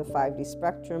the 5D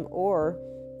spectrum or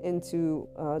into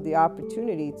the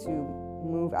opportunity to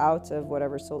move out of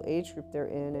whatever soul age group they're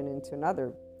in and into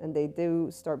another. And they do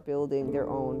start building their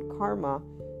own karma.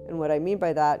 And what I mean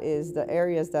by that is the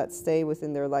areas that stay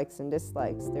within their likes and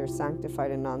dislikes, they're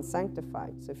sanctified and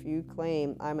non-sanctified. So if you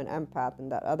claim I'm an empath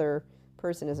and that other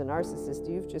person is a narcissist,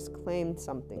 you've just claimed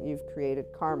something. You've created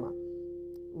karma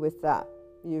with that.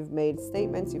 You've made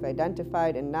statements, you've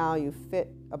identified, and now you fit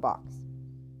a box.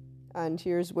 And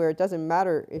here's where it doesn't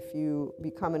matter if you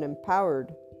become an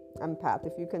empowered empath.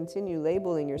 If you continue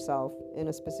labeling yourself in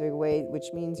a specific way,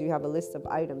 which means you have a list of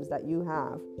items that you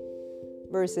have,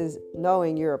 versus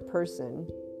knowing you're a person,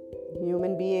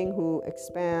 human being who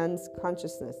expands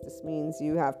consciousness. This means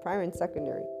you have primary and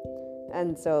secondary.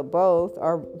 And so both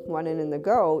are one in the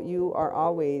go. You are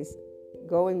always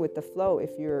going with the flow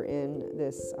if you're in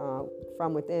this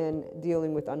from within,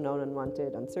 dealing with unknown,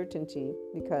 unwanted, uncertainty,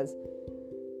 because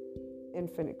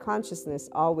infinite consciousness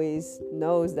always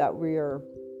knows that we are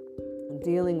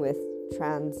dealing with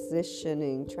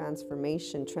transitioning,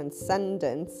 transformation,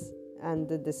 transcendence. And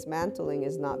the dismantling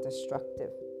is not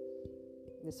destructive.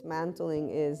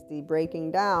 Dismantling is the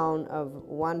breaking down of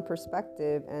one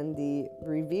perspective and the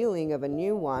revealing of a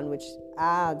new one, which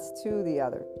adds to the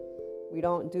other. We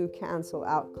don't do cancel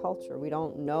out culture. We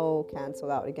don't know cancel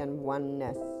out. Again,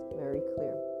 oneness, very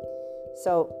clear.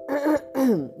 So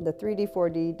the 3D,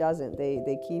 4D doesn't.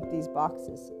 They keep these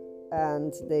boxes,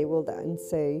 and they will then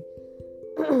say,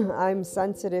 I'm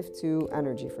sensitive to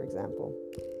energy, for example.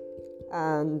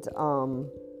 And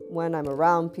when I'm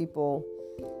around people,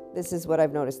 this is what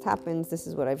I've noticed happens. This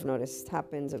is what I've noticed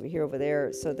happens over here, over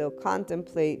there. So they'll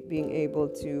contemplate being able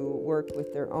to work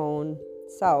with their own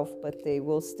self, but they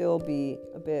will still be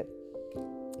a bit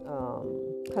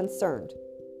concerned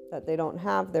that they don't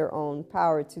have their own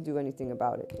power to do anything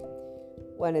about it.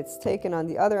 When it's taken on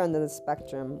the other end of the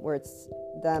spectrum, where it's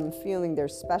them feeling they're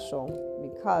special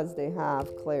because they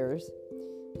have clairs,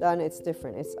 then it's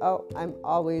different. It's, I'm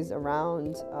always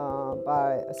surrounded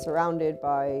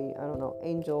by,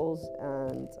 angels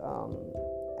and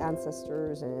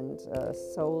ancestors and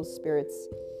souls, spirits.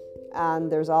 And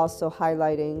there's also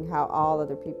highlighting how all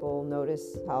other people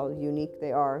notice how unique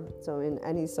they are. So in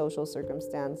any social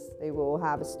circumstance, they will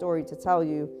have a story to tell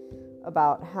you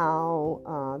about how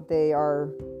they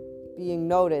are being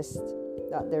noticed,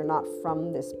 that they're not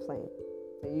from this plane.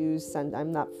 I use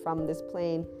I'm not from this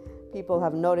plane. People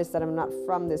have noticed that I'm not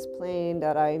from this plane,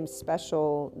 that I'm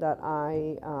special, that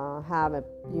I have a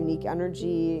unique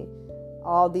energy,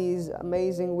 all these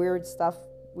amazing weird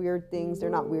things. They're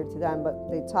not weird to them, but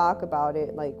they talk about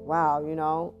it like,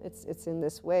 wow, it's in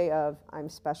this way of I'm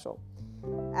special.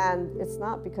 And it's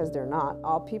not because they're not.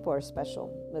 All people are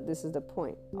special, but this is the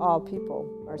point. All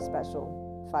people are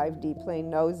special. 5D plane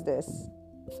knows this.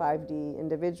 5D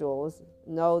individuals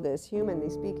know this, humanly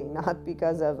speaking, not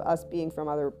because of us being from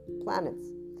other planets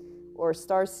or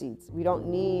star seeds. We don't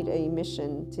need a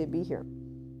mission to be here.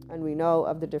 And we know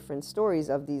of the different stories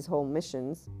of these whole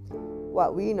missions.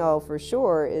 What we know for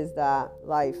sure is that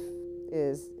life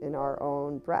is in our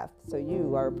own breath. So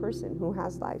you are a person who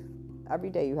has life. Every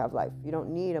day you have life. You don't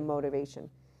need a motivation.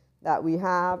 That we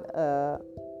have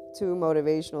two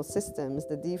motivational systems,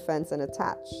 the defense and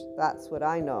attach. That's what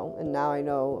I know. And now I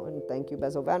know, and thank you,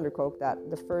 Bessel van der Kolk, that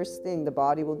the first thing the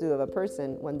body will do of a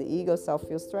person when the ego self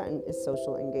feels threatened is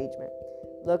social engagement.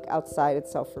 Look outside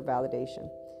itself for validation.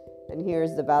 And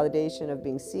here's the validation of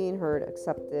being seen, heard,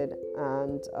 accepted,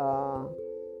 and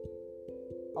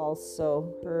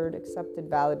also heard, accepted,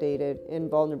 validated in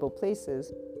vulnerable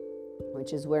places,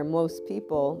 which is where most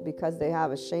people, because they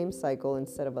have a shame cycle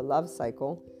instead of a love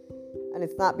cycle, and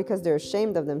it's not because they're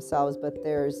ashamed of themselves, but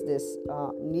there's this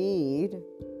need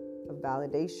of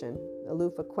validation,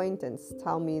 aloof acquaintance,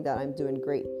 tell me that I'm doing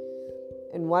great.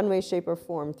 In one way, shape, or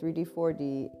form, 3D,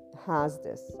 4D has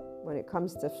this. When it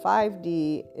comes to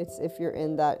 5D, it's if you're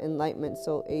in that Enlightenment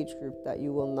Soul age group that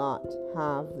you will not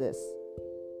have this.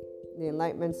 The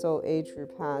Enlightenment Soul age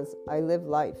group has, I live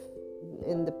life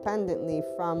independently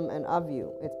from and of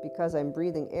you. It's because I'm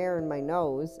breathing air in my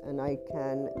nose and I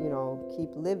can, keep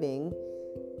living.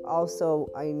 Also,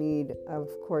 I need, of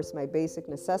course, my basic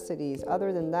necessities.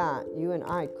 Other than that, you and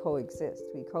I coexist.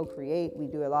 We co-create. We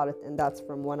do a lot of, and that's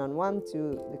from one-on-one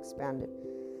to expanded.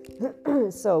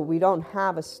 So we don't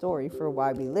have a story for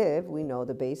why we live. We know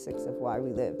the basics of why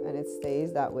we live, and it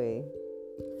stays that way.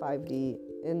 5D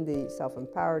in the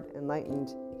self-empowered,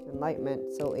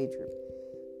 enlightenment soul age group.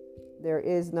 There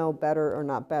is no better or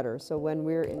not better. So when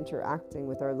we're interacting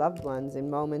with our loved ones in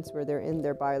moments where they're in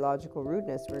their biological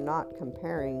rudeness, we're not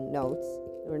comparing notes.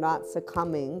 We're not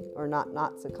succumbing or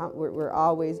not succumb. We're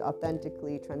always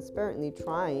authentically, transparently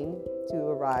trying to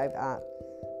arrive at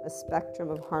a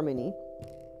spectrum of harmony.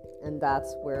 And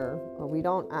that's where we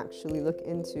don't actually look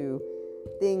into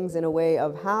things in a way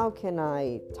of how can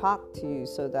I talk to you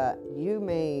so that you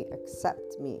may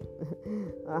accept me?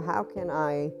 How can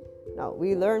I... No,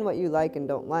 we learn what you like and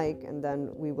don't like, and then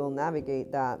we will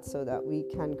navigate that so that we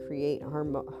can create a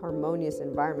harmonious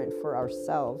environment for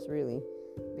ourselves, really.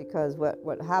 Because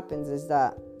what happens is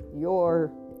that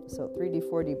 3D,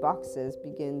 4D boxes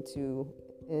begin to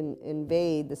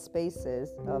invade the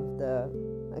spaces of the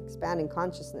expanding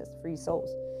consciousness, free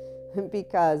souls.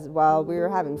 Because while we're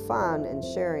having fun and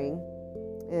sharing,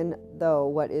 and though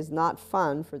what is not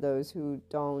fun for those who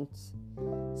don't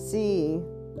see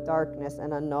darkness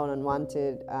and unknown,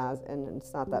 unwanted as, and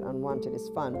it's not that unwanted is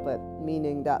fun, but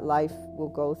meaning that life will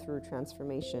go through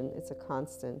transformation. It's a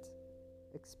constant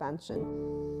expansion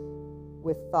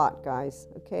with thought, guys.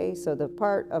 Okay, so the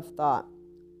part of thought,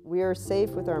 we are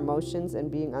safe with our emotions and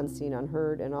being unseen,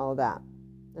 unheard, and all that.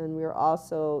 And we're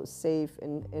also safe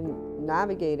in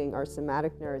navigating our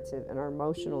somatic narrative and our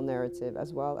emotional narrative,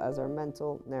 as well as our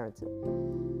mental narrative.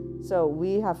 So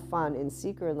we have fun in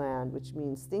seeker land, which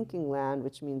means thinking land,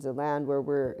 which means a land where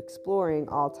we're exploring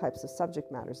all types of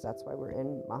subject matters. That's why we're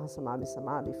in Mahasamadhi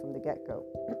Samadhi from the get-go.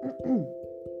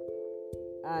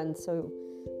 And so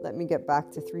let me get back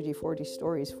to 3D, 4D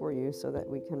stories for you so that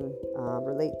we can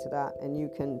relate to that. And you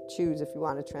can choose if you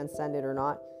want to transcend it or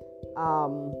not.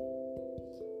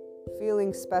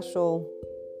 Feeling special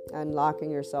and locking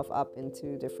yourself up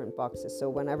into different boxes. So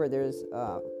whenever there's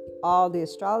all the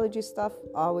astrology stuff,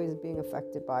 always being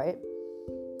affected by it.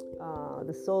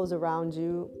 The souls around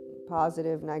you,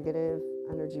 positive, negative,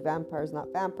 energy vampires, not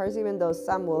vampires, even though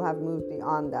some will have moved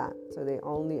beyond that. So they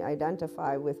only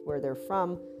identify with where they're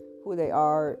from, who they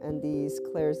are, and these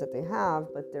clairs that they have,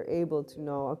 but they're able to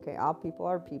know, okay, all people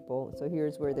are people. So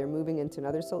here's where they're moving into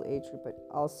another soul age group, but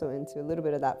also into a little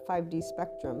bit of that 5D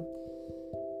spectrum,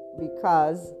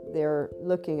 because they're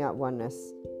looking at oneness.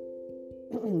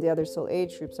 The other soul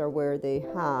age groups are where they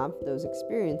have those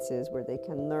experiences where they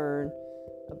can learn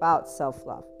about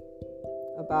self-love.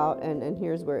 And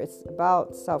here's where it's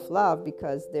about self-love,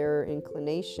 because their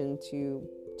inclination to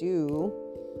do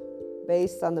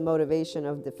based on the motivation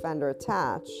of defend or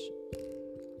attach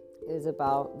is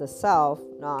about the self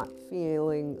not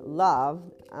feeling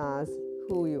loved as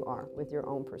who you are with your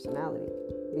own personality,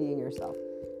 being yourself.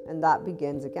 And that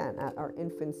begins again at our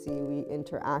infancy. We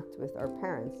interact with our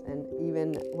parents, and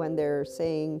even when they're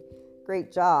saying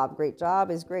great job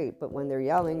is great, but when they're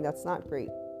yelling, that's not great.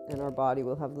 And our body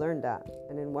will have learned that,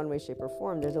 and in one way, shape, or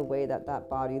form, there's a way that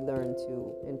body learned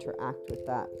to interact with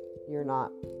that. You're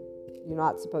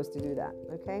not supposed to do that.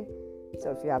 Okay,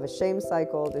 so if you have a shame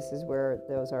cycle, this is where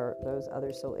those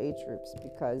other soul age groups,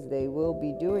 because they will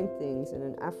be doing things in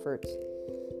an effort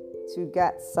to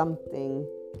get something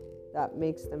that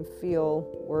makes them feel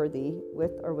worthy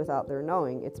with or without their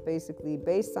knowing. It's basically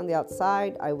based on the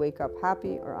outside. I wake up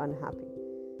happy or unhappy,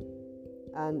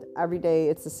 and every day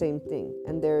it's the same thing.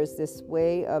 And there's this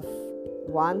way of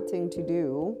wanting to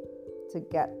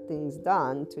get things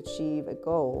done, to achieve a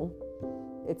goal.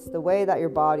 It's the way that your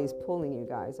body's pulling you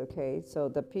guys, okay? So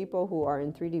the people who are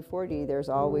in 3D, 4D, there's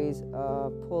always a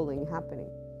pulling happening.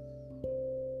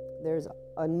 There's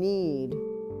a need.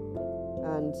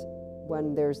 And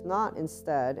when there's not,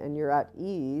 instead, and you're at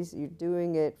ease, you're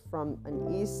doing it from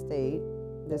an ease state.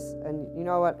 And you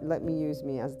know what? Let me use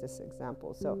me as this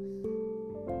example. So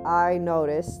I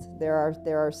noticed there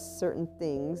are certain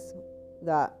things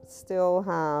that still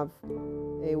have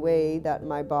a way that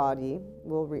my body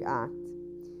will react.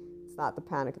 It's not the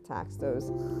panic attacks.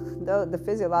 The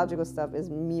physiological stuff is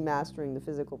me mastering the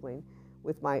physical plane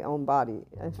with my own body,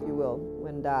 if you will.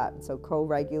 So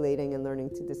co-regulating and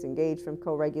learning to disengage from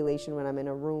co-regulation when I'm in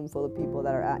a room full of people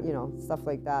that are stuff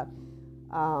like that.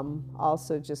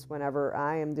 Also, just whenever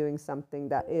I am doing something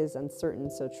that is uncertain,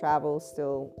 so travel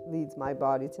still leads my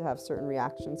body to have certain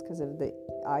reactions because of the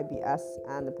IBS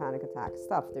and the panic attack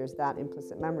stuff. There's that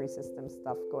implicit memory system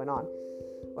stuff going on,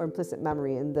 or implicit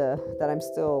memory that I'm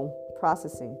still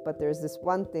processing. But there's this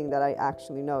one thing that I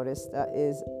actually noticed that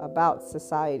is about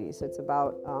society. So it's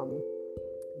about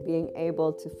being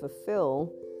able to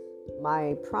fulfill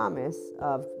my promise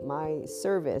of my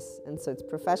service. And so it's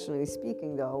professionally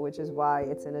speaking, though, which is why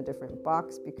it's in a different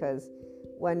box, because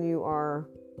when you are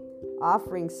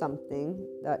offering something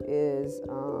that is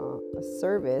a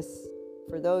service,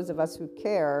 for those of us who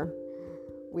care,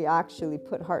 we actually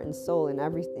put heart and soul in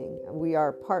everything, and we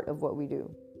are part of what we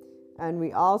do. And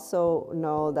we also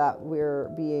know that we're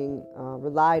being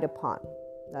relied upon,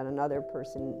 that another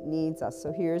person needs us.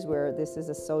 So here's where this is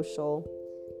a social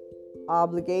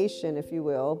obligation, if you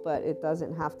will, but it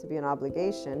doesn't have to be an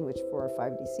obligation, which for a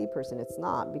 5DC person it's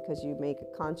not, because you make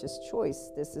a conscious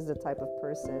choice. This is the type of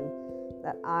person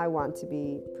that I want to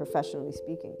be, professionally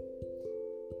speaking.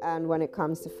 And when it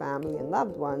comes to family and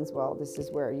loved ones, well, this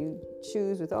is where you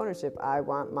choose with ownership. I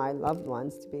want my loved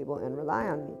ones to be able and rely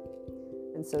on me.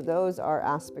 And so those are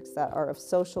aspects that are of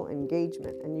social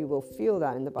engagement, and you will feel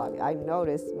that in the body. I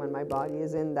notice when my body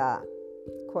is in that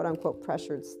quote-unquote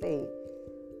pressured state,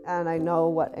 and I know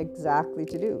what exactly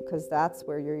to do, because that's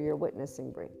where your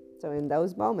witnessing brain. So in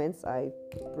those moments, I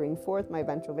bring forth my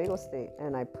ventral vagal state,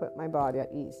 and I put my body at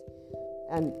ease.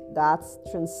 And that's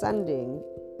transcending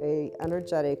a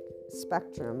energetic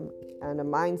spectrum and a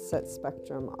mindset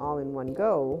spectrum all in one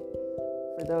go.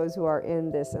 For those who are in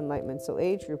this Enlightenment Soul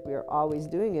Age group, we are always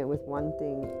doing it with one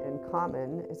thing in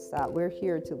common. It's that we're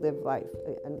here to live life.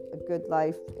 A good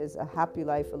life is a happy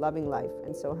life, a loving life.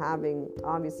 And so having,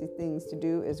 obviously, things to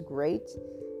do is great.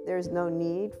 There's no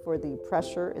need for the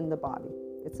pressure in the body.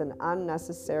 It's an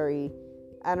unnecessary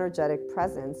energetic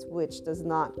presence, which does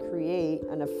not create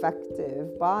an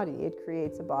effective body. It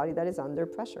creates a body that is under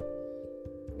pressure,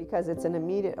 because it's an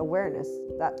immediate awareness.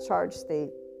 That charge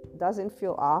state doesn't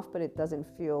feel off, but it doesn't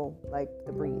feel like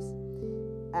the breeze.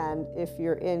 And if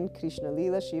you're in Krishna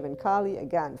Leela, Shiva and Kali,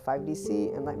 again,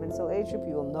 5DC, Enlightenment Soul Age group,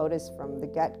 you will notice from the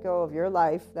get-go of your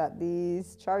life that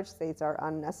these charge states are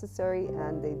unnecessary,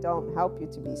 and they don't help you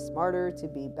to be smarter, to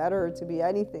be better, to be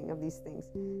anything of these things.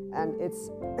 And it's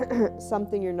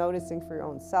something you're noticing for your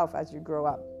own self as you grow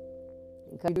up.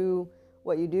 Because you do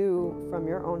what you do from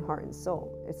your own heart and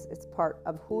soul. It's part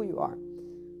of who you are.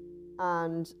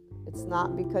 And it's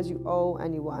not because you owe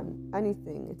anyone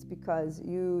anything. It's because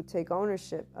you take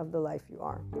ownership of the life you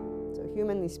are. So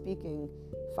humanly speaking,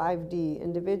 5D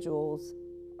individuals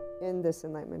in this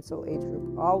Enlightenment Soul Age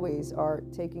group always are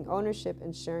taking ownership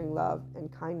and sharing love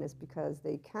and kindness because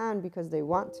they can, because they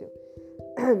want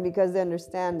to, because they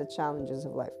understand the challenges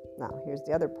of life. Now, here's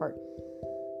the other part.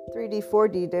 3D,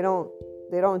 4D, they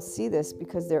don't see this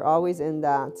because they're always in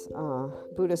that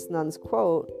Buddhist nun's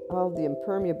quote, oh, the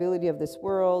impermeability of this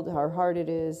world, how hard it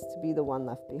is to be the one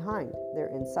left behind. They're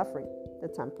in suffering, the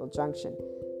temporal junction.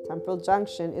 Temporal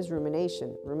junction is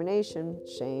rumination. Rumination,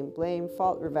 shame, blame,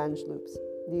 fault, revenge loops.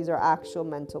 These are actual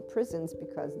mental prisons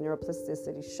because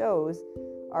neuroplasticity shows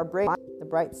our brain. The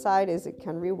bright side is it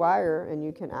can rewire and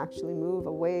you can actually move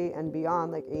away and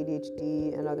beyond like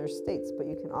ADHD and other states, but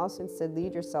you can also instead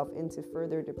lead yourself into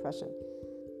further depression.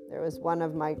 There was one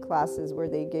of my classes where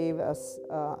they gave us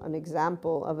an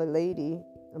example of a lady,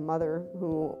 a mother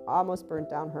who almost burnt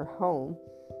down her home.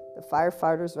 The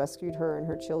firefighters rescued her and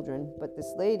her children, but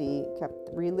this lady kept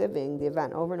reliving the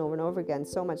event over and over and over again,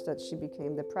 so much that she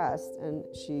became depressed and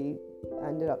she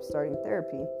ended up starting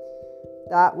therapy.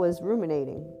 That was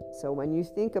ruminating. So when you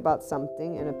think about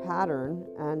something in a pattern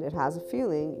and it has a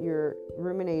feeling, you're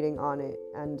ruminating on it,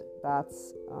 and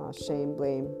that's shame,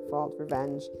 blame, fault,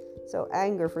 revenge. So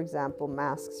anger, for example,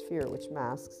 masks fear, which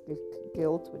masks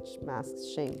guilt, which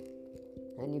masks shame.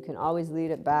 And you can always lead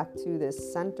it back to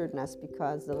this centeredness,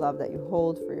 because the love that you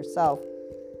hold for yourself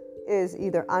is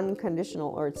either unconditional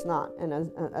or it's not.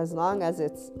 And as long as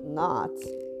it's not,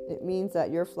 it means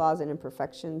that your flaws and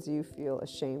imperfections, you feel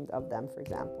ashamed of them, for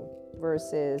example.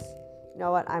 Versus, you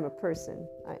know what, I'm a person.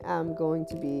 I am going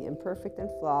to be imperfect and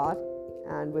flawed.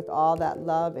 And with all that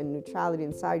love and neutrality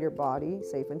inside your body,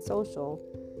 safe and social,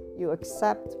 you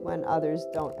accept when others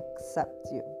don't accept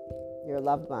you, your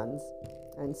loved ones,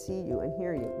 and see you and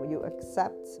hear you. When you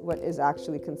accept what is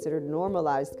actually considered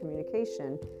normalized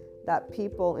communication, that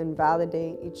people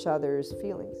invalidate each other's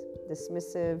feelings.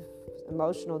 Dismissive,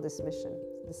 emotional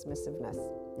dismissiveness.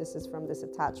 This is from this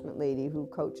attachment lady who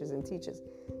coaches and teaches.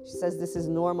 She says this is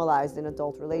normalized in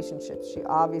adult relationships. She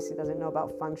obviously doesn't know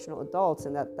about functional adults,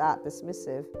 and that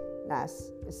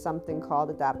dismissiveness is something called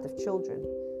adaptive children.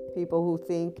 People who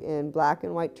think in black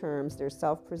and white terms, they're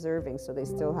self-preserving, so they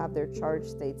still have their charge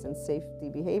states and safety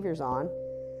behaviors on.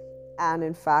 And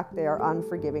in fact, they are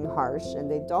unforgiving, harsh,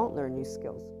 and they don't learn new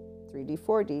skills. 3D,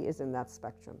 4D is in that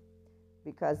spectrum.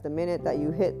 Because the minute that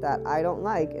you hit that I don't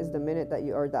like is the minute that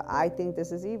you, or the I think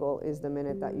this is evil, is the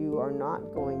minute that you are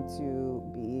not going to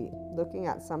be looking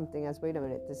at something as, wait a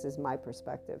minute, this is my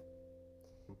perspective.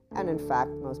 And in fact,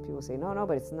 most people say, no,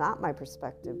 but it's not my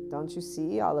perspective. Don't you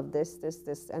see all of this,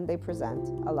 and they present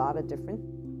a lot of different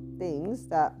things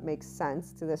that make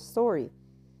sense to this story.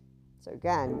 So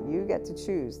again, you get to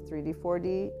choose 3D,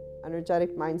 4D,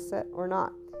 energetic mindset or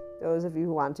not. Those of you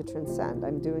who want to transcend,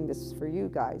 I'm doing this for you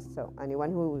guys. So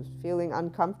anyone who's feeling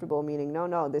uncomfortable, meaning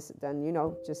this, then,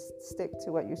 just stick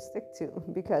to what you stick to,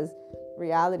 because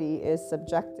reality is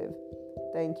subjective.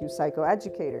 Thank you,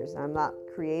 psychoeducators. I'm not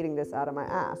creating this out of my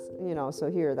ass.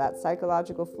 So here, that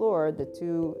psychological floor, the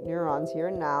two neurons here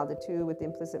and now, the two with the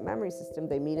implicit memory system,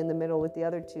 they meet in the middle with the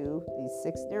other two, these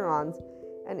 6 neurons,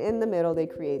 and in the middle, they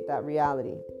create that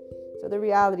reality. So the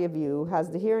reality of you has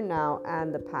the here and now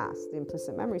and the past, the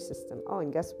implicit memory system. Oh,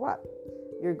 and guess what?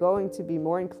 You're going to be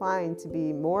more inclined to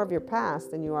be more of your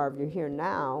past than you are of your here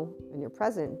now and your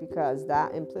present, because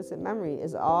that implicit memory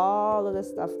is all of the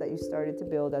stuff that you started to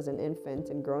build as an infant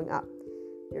and growing up,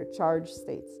 your charged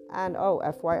states. And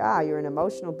FYI, you're an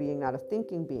emotional being, not a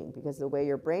thinking being, because the way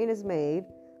your brain is made,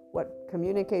 what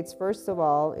communicates first of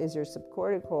all is your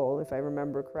subcortical, if I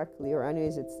remember correctly, or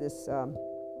anyways, it's this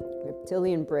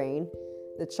reptilian brain,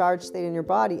 the charged state in your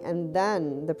body, and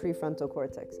then the prefrontal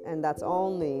cortex. And that's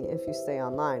only if you stay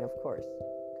online, of course,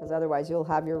 because otherwise you'll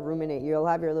have your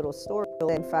little story.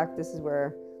 In fact, this is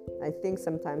where I think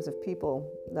sometimes of people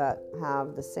that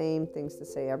have the same things to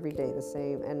say every day, the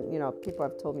same, and people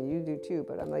have told me you do too,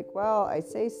 but I'm like, well, I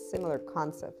say similar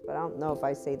concepts, but I don't know if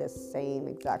I say the same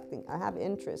exact thing. I have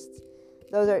interests.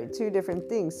 Those are two different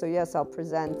things. So yes, I'll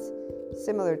present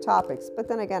similar topics, but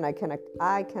then again, I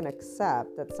can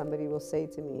accept that somebody will say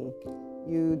to me,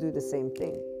 you do the same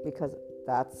thing, because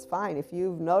that's fine. If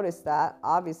you've noticed that,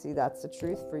 obviously that's the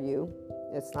truth for you.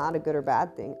 It's not a good or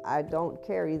bad thing. I don't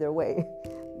care either way,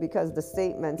 because the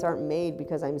statements aren't made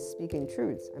because I'm speaking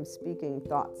truths. I'm speaking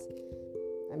thoughts.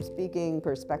 I'm speaking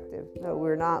perspective. No,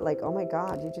 we're not like, oh my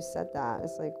God, you just said that.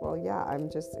 It's like, well, yeah, I'm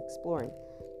just exploring.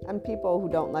 And people who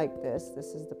don't like this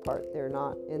is the part, they're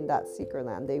not in that seeker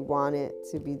land. They want it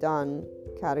to be done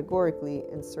categorically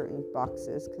in certain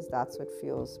boxes because that's what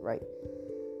feels right.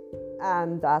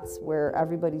 And that's where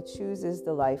everybody chooses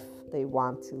the life they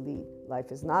want to lead.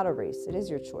 Life is not a race. It is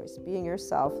your choice. Being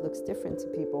yourself looks different to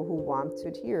people who want to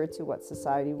adhere to what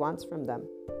society wants from them.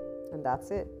 And that's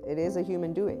it. It is a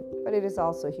human doing, but it is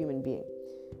also a human being.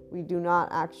 We do not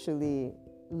actually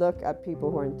look at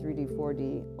people who are in 3D,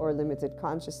 4D, or limited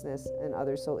consciousness and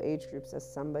other soul age groups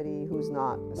as somebody who's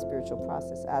not a spiritual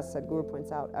process. As Sadhguru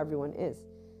points out, everyone is.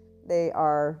 They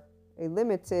are a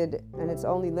limited, and it's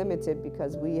only limited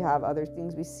because we have other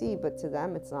things we see, but to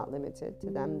them it's not limited. To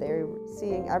them, they're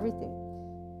seeing everything.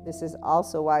 This is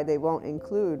also why they won't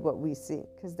include what we see,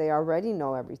 because they already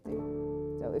know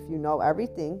everything. So if you know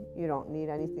everything, you don't need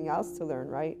anything else to learn,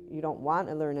 right? You don't want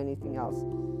to learn anything else.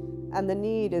 And the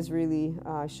need is really,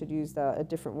 I should use a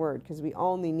different word, because we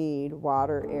only need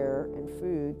water, air, and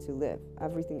food to live.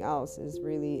 Everything else is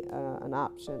really an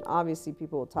option. Obviously,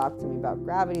 people will talk to me about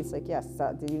gravity. It's like, yes,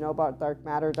 did you know about dark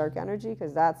matter, dark energy?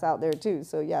 Because that's out there too.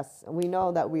 So yes, we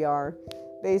know that we are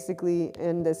basically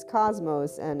in this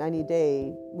cosmos, and any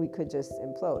day we could just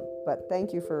implode. But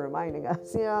thank you for reminding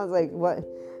us. I was like, what?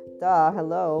 Duh,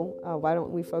 hello. Why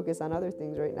don't we focus on other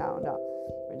things right now? No,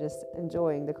 we're just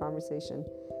enjoying the conversation.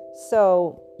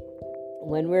 So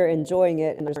when we're enjoying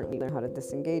it, and we learn how to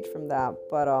disengage from that.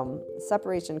 But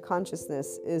separation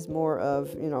consciousness is more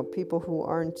of, people who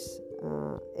aren't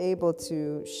able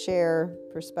to share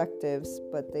perspectives,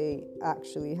 but they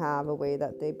actually have a way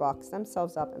that they box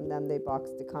themselves up, and then they box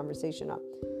the conversation up.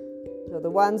 So the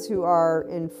ones who are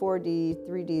in 4D,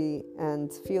 3D,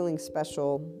 and feeling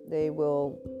special, they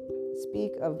will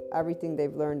speak of everything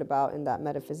they've learned about in that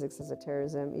metaphysics,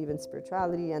 esotericism, even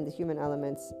spirituality and the human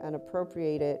elements, and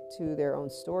appropriate it to their own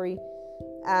story.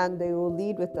 And they will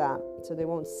lead with that. So they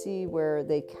won't see where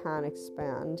they can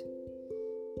expand.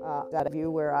 That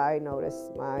view where I notice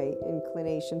my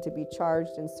inclination to be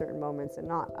charged in certain moments and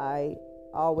not. I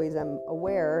always am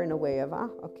aware in a way of,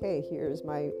 okay, here's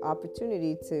my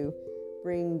opportunity to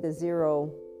bring the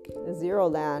zero. The zero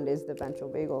land is the ventral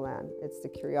vagal land. It's the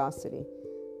curiosity.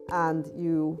 And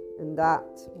you, in that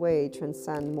way,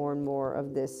 transcend more and more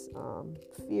of this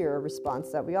fear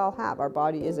response that we all have. Our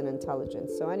body is an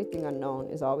intelligence. So anything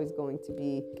unknown is always going to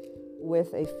be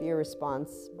with a fear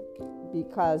response,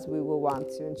 because we will want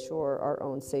to ensure our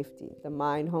own safety. The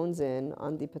mind hones in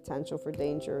on the potential for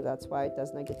danger. That's why it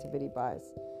does negativity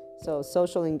bias. So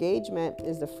social engagement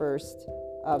is the first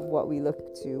of what we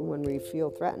look to when we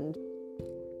feel threatened,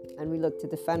 and we look to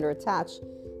defend or attach.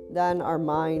 Then our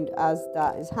mind, as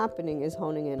that is happening, is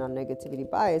honing in on negativity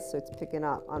bias. So it's picking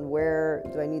up on, where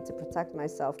do I need to protect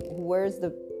myself? Where's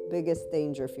the biggest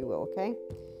danger, if you will, okay?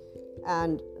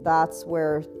 And that's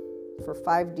where, for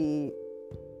 5D,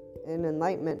 in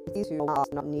enlightenment, to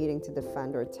not needing to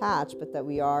defend or attach, but that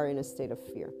we are in a state of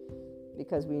fear,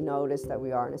 because we notice that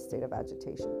we are in a state of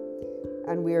agitation.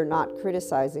 And we are not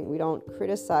criticizing. We don't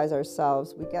criticize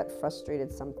ourselves. We get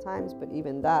frustrated sometimes, but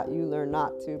even that you learn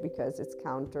not to, because it's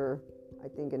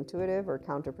intuitive or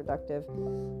counterproductive.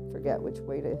 Forget which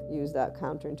way to use that,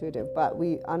 counterintuitive. But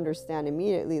we understand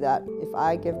immediately that if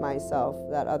I give myself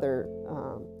that other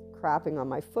crapping on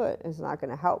my foot, is not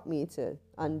going to help me to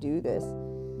undo this.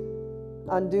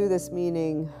 Undo this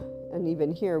meaning, and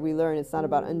even here we learn it's not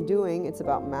about undoing, it's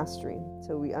about mastering.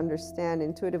 So we understand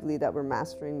intuitively that we're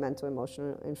mastering mental,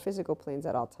 emotional, and physical planes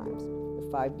at all times. The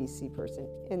 5DC person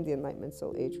in the Enlightenment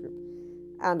Soul Age group.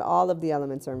 And all of the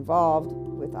elements are involved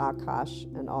with Akash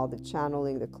and all the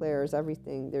channeling, the clairs,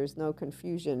 everything. There's no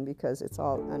confusion, because it's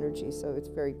all energy. So it's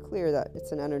very clear that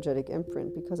it's an energetic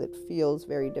imprint, because it feels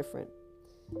very different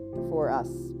for us.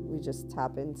 We just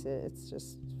tap into it. It's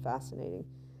just fascinating.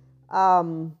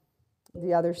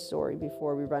 The other story,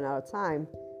 before we run out of time,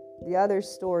 the other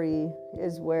story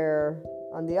is where,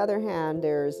 on the other hand,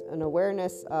 there's an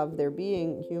awareness of there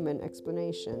being human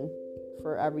explanation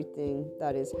for everything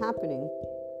that is happening,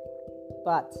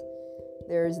 but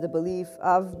there's the belief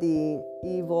of the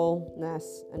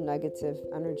evilness and negative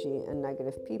energy and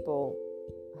negative people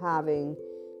having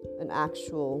an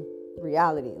actual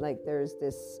reality. Like there's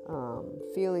this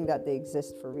feeling that they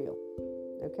exist for real.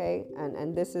 Okay,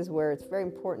 and this is where it's very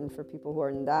important for people who are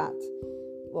in that.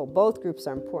 Well, both groups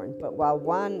are important, but while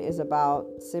one is about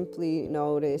simply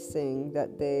noticing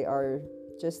that they are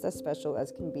just as special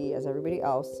as can be as everybody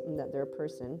else, and that they're a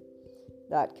person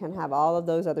that can have all of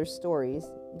those other stories,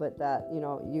 but that,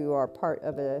 you are part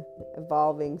of an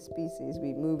evolving species.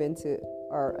 We move into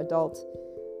our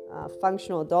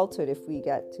functional adulthood if we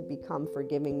get to become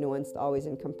forgiving, nuanced, always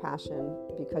in compassion,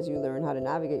 because you learn how to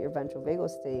navigate your ventral vagal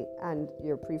state and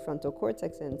your prefrontal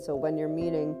cortex in. So when you're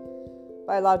meeting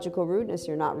biological rudeness,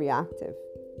 you're not reactive.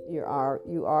 You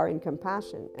are in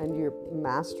compassion, and you're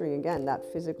mastering, again, that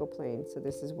physical plane. So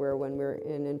this is where, when we're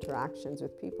in interactions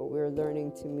with people, we're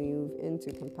learning to move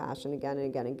into compassion again and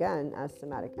again and again, as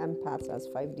somatic empaths, as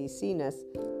 5DC-ness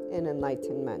in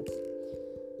enlightenment.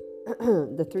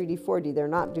 The 3D, 4D, they're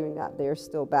not doing that. They're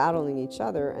still battling each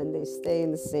other, and they stay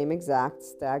in the same exact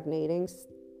stagnating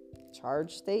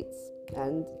charged states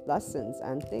and lessons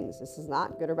and things. This is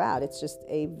not good or bad. It's just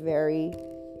a very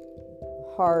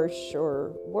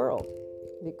harsher world,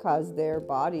 because their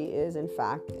body is, in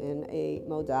fact, in a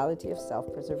modality of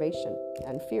self-preservation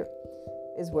and fear.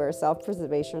 is where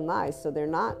self-preservation lies. So they're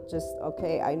not just,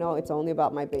 okay, I know it's only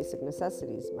about my basic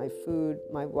necessities, my food,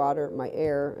 my water, my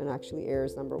air, and actually air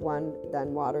is number one,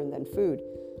 then water, and then food.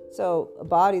 So a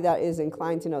body that is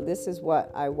inclined to know this is what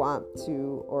I want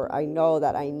to, or I know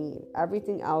that I need.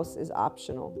 Everything else is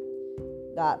optional.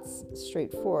 That's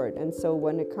straightforward. And so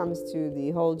when it comes to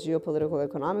the whole geopolitical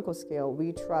economical scale,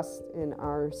 we trust in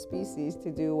our species to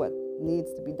do what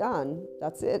needs to be done.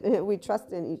 That's it. We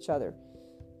trust in each other,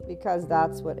 because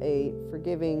that's what a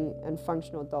forgiving and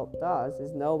functional adult does,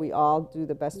 is know we all do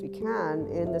the best we can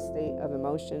in the state of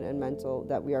emotion and mental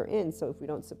that we are in. So if we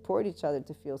don't support each other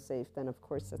to feel safe, then of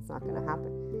course that's not going to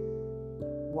happen.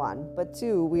 One. But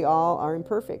two, we all are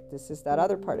imperfect. This is that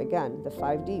other part again, the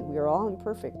 5D. We are all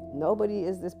imperfect. Nobody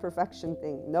is this perfection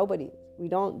thing. Nobody. We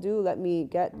don't do, let me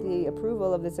get the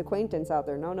approval of this acquaintance out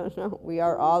there. No. We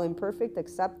are all imperfect.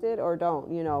 Accept it or don't.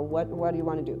 What do you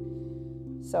want to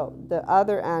do? So the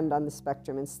other end on the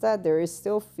spectrum, instead, there is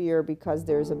still fear, because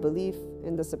there's a belief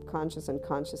in the subconscious and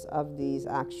conscious of these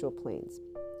actual planes.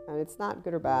 And it's not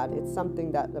good or bad. It's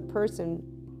something that the person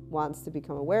wants to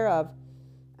become aware of.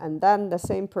 And then the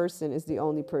same person is the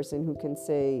only person who can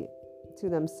say to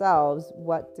themselves,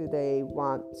 what do they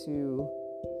want to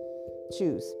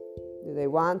choose? Do they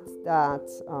want that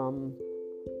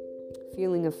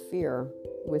feeling of fear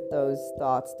with those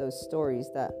thoughts, those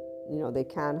stories that they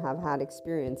can have had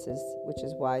experiences, which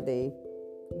is why they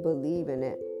believe in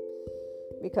it,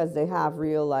 because they have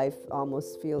real life,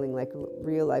 almost feeling like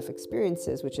real life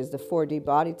experiences, which is the 4D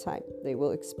body type. They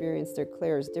will experience their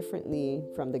clairs differently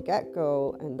from the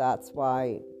get-go, and that's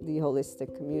why the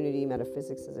holistic community,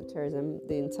 metaphysics, esotericism,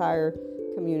 the entire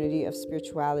community of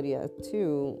spirituality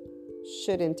too,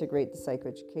 should integrate the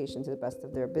psychoeducation to the best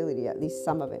of their ability, at least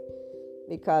some of it.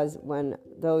 Because when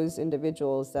those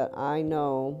individuals that I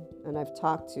know and I've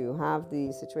talked to have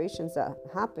the situations that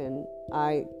happen,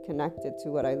 I connected to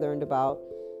what I learned about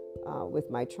with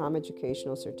my trauma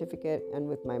educational certificate and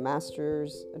with my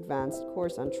master's advanced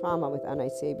course on trauma with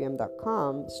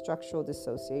nisabm.com, structural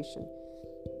dissociation,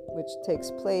 which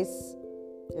takes place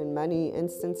in many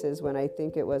instances when I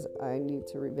need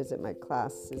to revisit my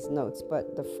class's notes,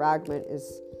 but the fragment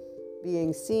is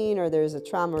being seen, or there's a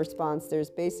trauma response.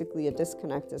 There's basically a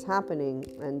disconnect is happening,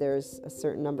 and there's a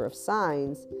certain number of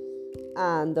signs,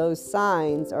 and those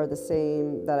signs are the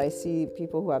same that I see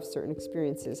people who have certain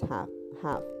experiences have.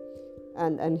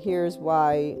 And here's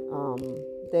why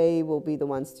they will be the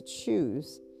ones to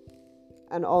choose,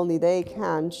 and only they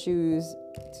can choose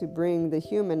to bring the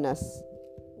humanness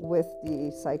with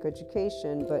the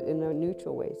psychoeducation, but in a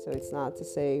neutral way. So it's not to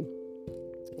say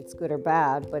it's good or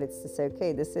bad, but it's to say,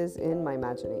 okay, this is in my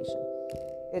imagination.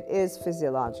 It is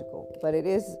physiological, but it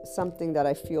is something that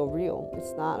I feel real.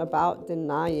 It's not about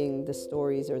denying the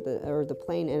stories or the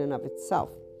plane in and of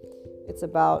itself. It's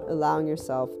about allowing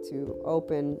yourself to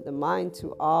open the mind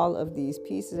to all of these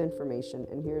pieces of information.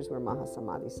 And here's where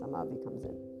Mahasamadhi, Samadhi comes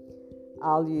in.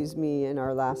 I'll use me in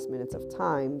our last minutes of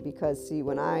time, because see,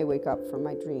 when I wake up from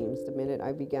my dreams, the minute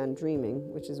I began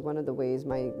dreaming, which is one of the ways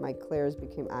my clairs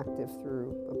became active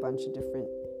through a bunch of different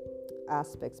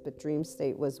aspects, but dream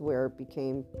state was where it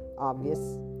became obvious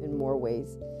in more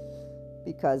ways,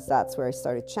 because that's where I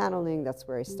started channeling. That's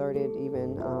where I started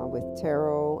even with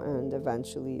tarot, and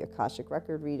eventually Akashic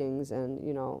record readings. And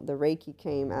the Reiki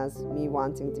came as me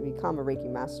wanting to become a Reiki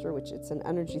master, which it's an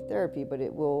energy therapy, but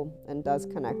it will and does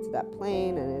connect to that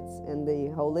plane, and it's in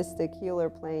the holistic healer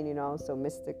plane, so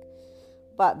mystic.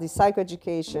 But the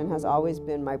psychoeducation has always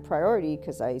been my priority,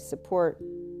 because I support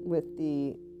with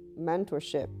the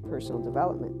mentorship, personal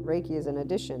development. Reiki is an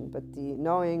addition, but the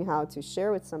knowing how to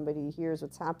share with somebody, here's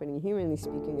what's happening, humanly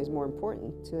speaking, is more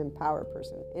important to empower a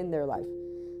person in their life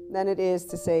than it is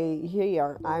to say,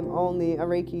 here, I'm only a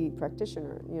Reiki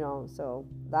practitioner, So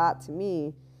that to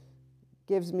me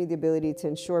gives me the ability to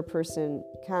ensure a person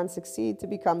can succeed to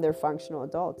become their functional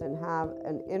adult and have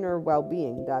an inner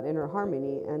well-being, that inner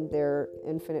harmony, and their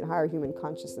infinite higher human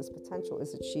consciousness potential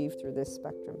is achieved through this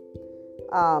spectrum.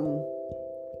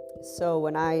 So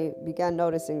when I began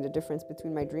noticing the difference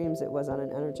between my dreams, it was on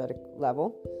an energetic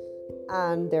level.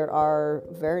 And there are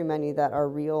very many that are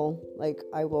real. Like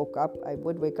I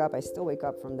would wake up, I still wake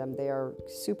up from them. They are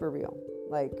super real.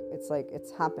 Like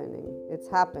it's happening. It's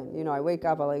happened. I wake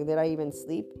up, I'm like, did I even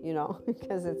sleep?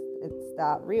 Because it's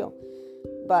that real.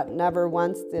 But never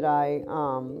once did I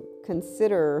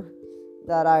consider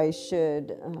that I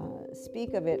should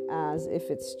speak of it as if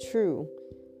it's true.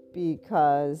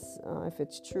 Because if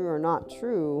it's true or not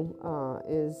true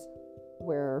is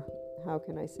where, how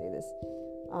can I say this?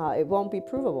 It won't be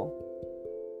provable.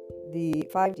 The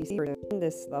 5D in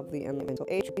this lovely and mental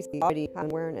age is the body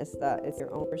awareness that it's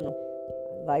your own personal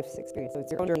life's experience. So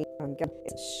it's your own journey. Again,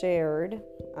 it's shared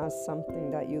as something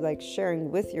that you like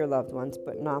sharing with your loved ones,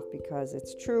 but not because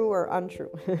it's true or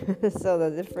untrue. So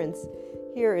the difference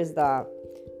here is that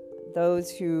those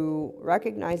who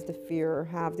recognize the fear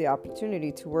have the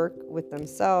opportunity to work with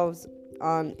themselves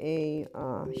on a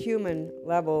human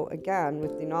level, again,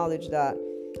 with the knowledge that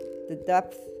the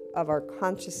depth of our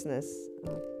consciousness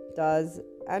does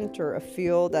enter a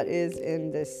field that is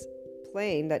in this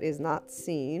plane that is not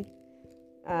seen.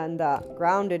 And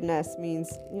groundedness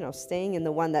means, staying in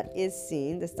the one that is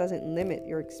seen. This doesn't limit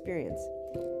your experience.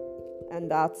 And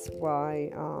that's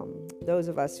why those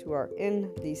of us who are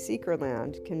in the seeker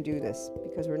land can do this,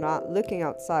 because we're not looking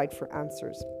outside for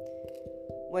answers.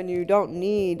 When you don't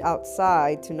need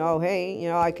outside to know,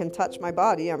 hey, I can touch my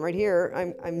body, I'm right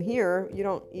here, I'm here, you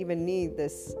don't even need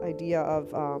this idea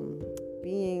of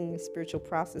being a spiritual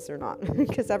process or not,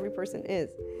 because every person is.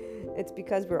 It's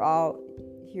because we're all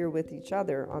here with each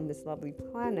other on this lovely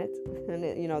planet. And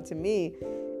to me,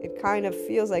 it kind of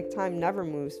feels like time never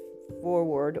moves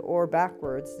forward or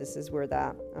backwards. This is where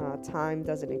that time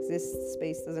doesn't exist,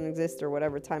 space doesn't exist, or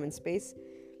whatever, time and space.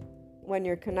 When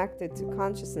you're connected to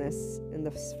consciousness in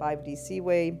the 5DC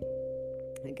way,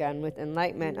 again with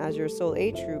enlightenment as your soul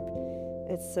age group,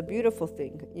 it's a beautiful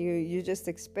thing. You just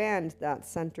expand that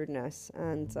centeredness.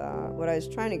 And what I was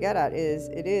trying to get at is,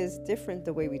 it is different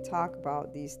the way we talk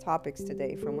about these topics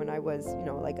today from when I was,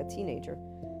 like a teenager.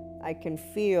 I can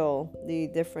feel the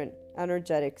different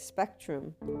energetic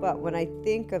spectrum, but when I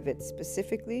think of it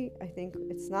specifically, I think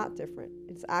it's not different.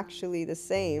 It's actually the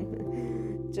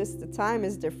same, just the time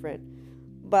is different.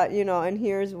 But and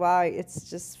here's why it's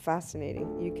just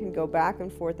fascinating. You can go back and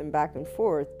forth,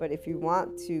 but if you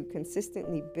want to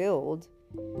consistently build,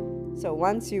 so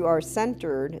once you are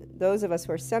centered, those of us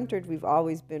who are centered, we've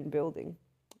always been building,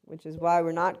 which is why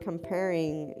we're not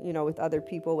comparing, with other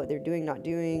people, what they're doing, not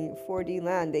doing. 4D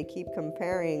land, they keep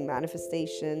comparing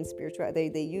manifestation, spiritual. They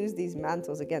use these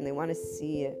mantles again. They want to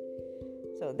see it.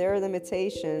 So their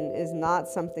limitation is not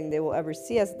something they will ever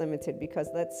see as limited, because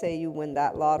let's say you win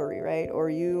that lottery, right?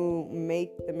 Or you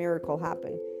make the miracle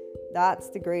happen. That's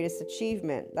the greatest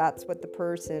achievement. That's what the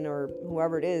person or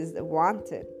whoever it is that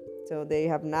wanted. So they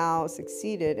have now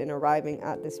succeeded in arriving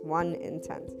at this one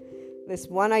intent. This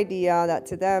one idea that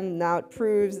to them now it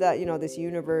proves that, this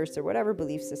universe or whatever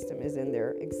belief system is in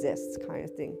there exists, kind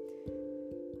of thing.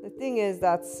 The thing is,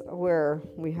 that's where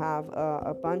we have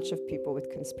a bunch of people with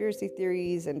conspiracy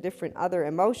theories and different other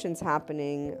emotions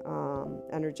happening,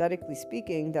 energetically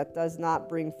speaking, that does not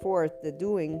bring forth the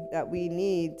doing that we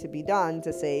need to be done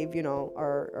to save,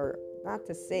 or not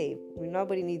to save.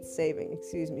 Nobody needs saving,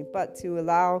 but to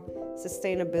allow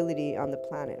sustainability on the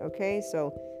planet, okay?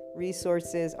 So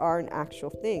resources are an actual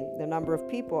thing. The number of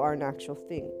people are an actual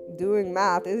thing. Doing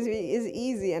math is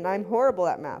easy, and I'm horrible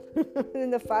at math.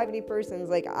 And the 5D person's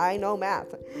like, I know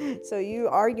math. So you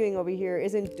arguing over here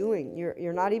isn't doing.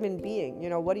 You're not even being.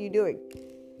 What are you doing?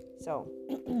 So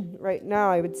right now,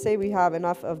 I would say we have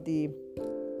enough of the.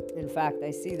 In fact,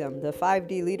 I see them. The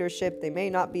 5D leadership, they may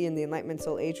not be in the Enlightenment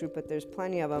Soul Age group, but there's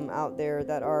plenty of them out there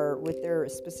that are with their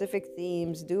specific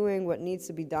themes, doing what needs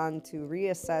to be done to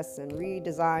reassess and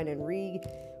redesign and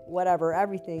whatever,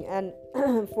 everything. And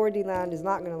 4D land is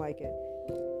not going to like it,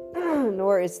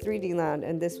 nor is 3D land.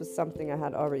 And this was something I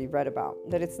had already read about,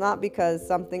 that it's not because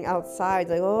something outside,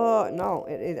 like, oh, no,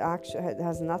 it actually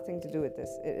has nothing to do with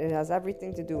this. It has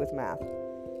everything to do with math,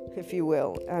 if you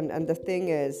will. And the thing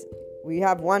is, we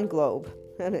have one globe,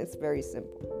 and it's very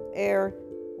simple. Air,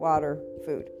 water,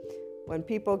 food. When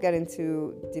people get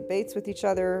into debates with each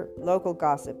other, local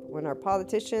gossip. When our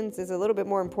politicians is a little bit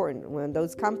more important. When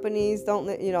those companies don't,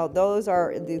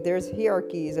 there's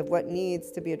hierarchies of what needs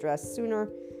to be addressed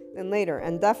sooner than later.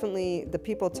 And definitely the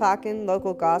people talking,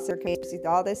 local gossip,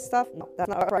 all this stuff, no, that's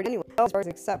not our part anyway.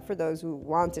 Except for those who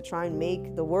want to try and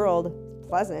make the world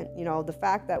pleasant. The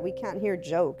fact that we can't hear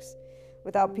jokes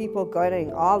without people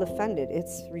getting all offended.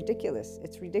 It's ridiculous.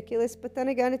 But then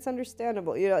again, it's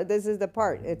understandable. This is the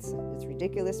part. It's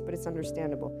ridiculous, but it's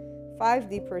understandable.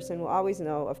 5D person will always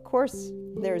know, of course,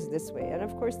 there's this way. And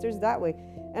of course, there's that way.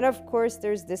 And of course,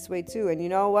 there's this way too. And you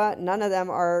know what? None of them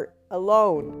are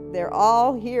alone. They're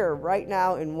all here right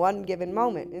now in one given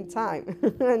moment in time.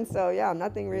 And so, yeah,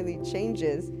 nothing really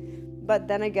changes. But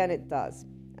then again, it does.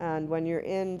 And when you're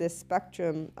in this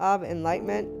spectrum of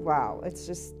enlightenment, wow, it's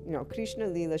just, Krishna,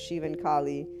 Leela, Shiva, and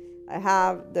Kali. I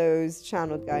have those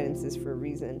channeled guidances for a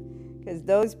reason. Because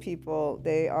those people,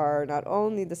 they are not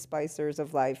only the spicers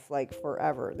of life, like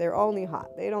forever. They're only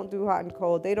hot. They don't do hot and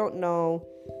cold. They don't know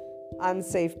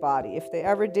unsafe body. If they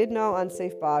ever did know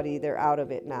unsafe body, they're out of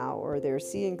it now, or they're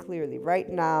seeing clearly. Right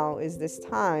now is this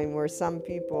time where some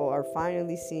people are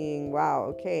finally seeing, wow,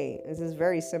 okay, this is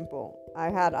very simple. I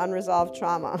had unresolved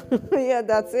trauma. Yeah,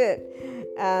 that's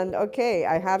it. And okay,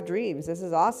 I have dreams. This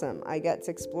is awesome. I get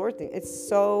to explore things. It's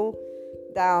so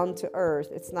down to earth.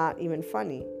 It's not even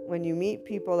funny. When you meet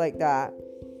people like that,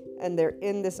 and they're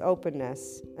in this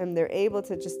openness and they're able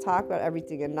to just talk about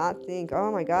everything and not think,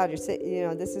 oh my God, this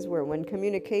is where when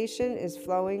communication is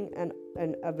flowing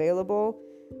and available,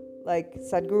 like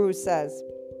Sadhguru says,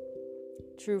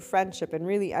 true friendship and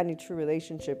really any true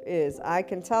relationship is, I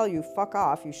can tell you, fuck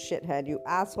off, you shithead, you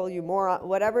asshole, you moron,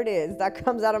 whatever it is that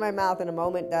comes out of my mouth in a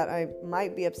moment that I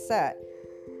might be upset,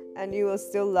 and you will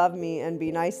still love me and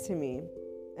be nice to me.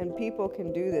 And people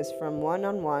can do this from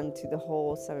one-on-one to the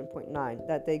whole 7.9,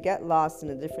 that they get lost in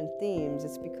the different themes.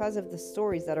 It's because of the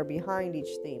stories that are behind each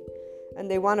theme.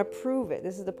 And they want to prove it.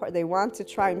 This is the part. They want to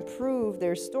try and prove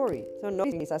their story. So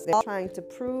they're trying to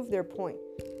prove their point,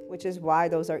 which is why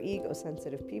those are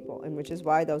ego-sensitive people, and which is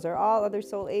why those are all other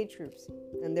soul age groups.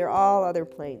 And they're all other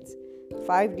planes.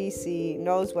 5DC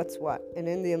knows what's what, and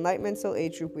in the Enlightenment Soul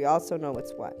Age group we also know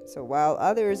what's what. So while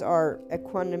others are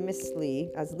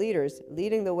equanimously as leaders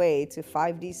leading the way to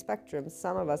 5D spectrum,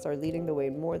 some of us are leading the way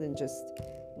more than just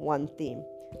one theme.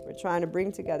 We're trying to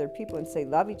bring together people and say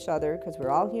love each other, because we're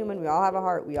all human, we all have a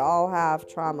heart, we all have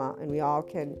trauma, and we all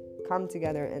can come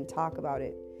together and talk about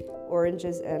it.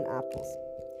 Oranges and apples.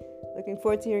 Looking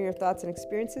forward to hearing your thoughts and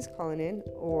experiences. Calling in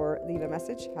or leave a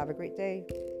message. Have a great day.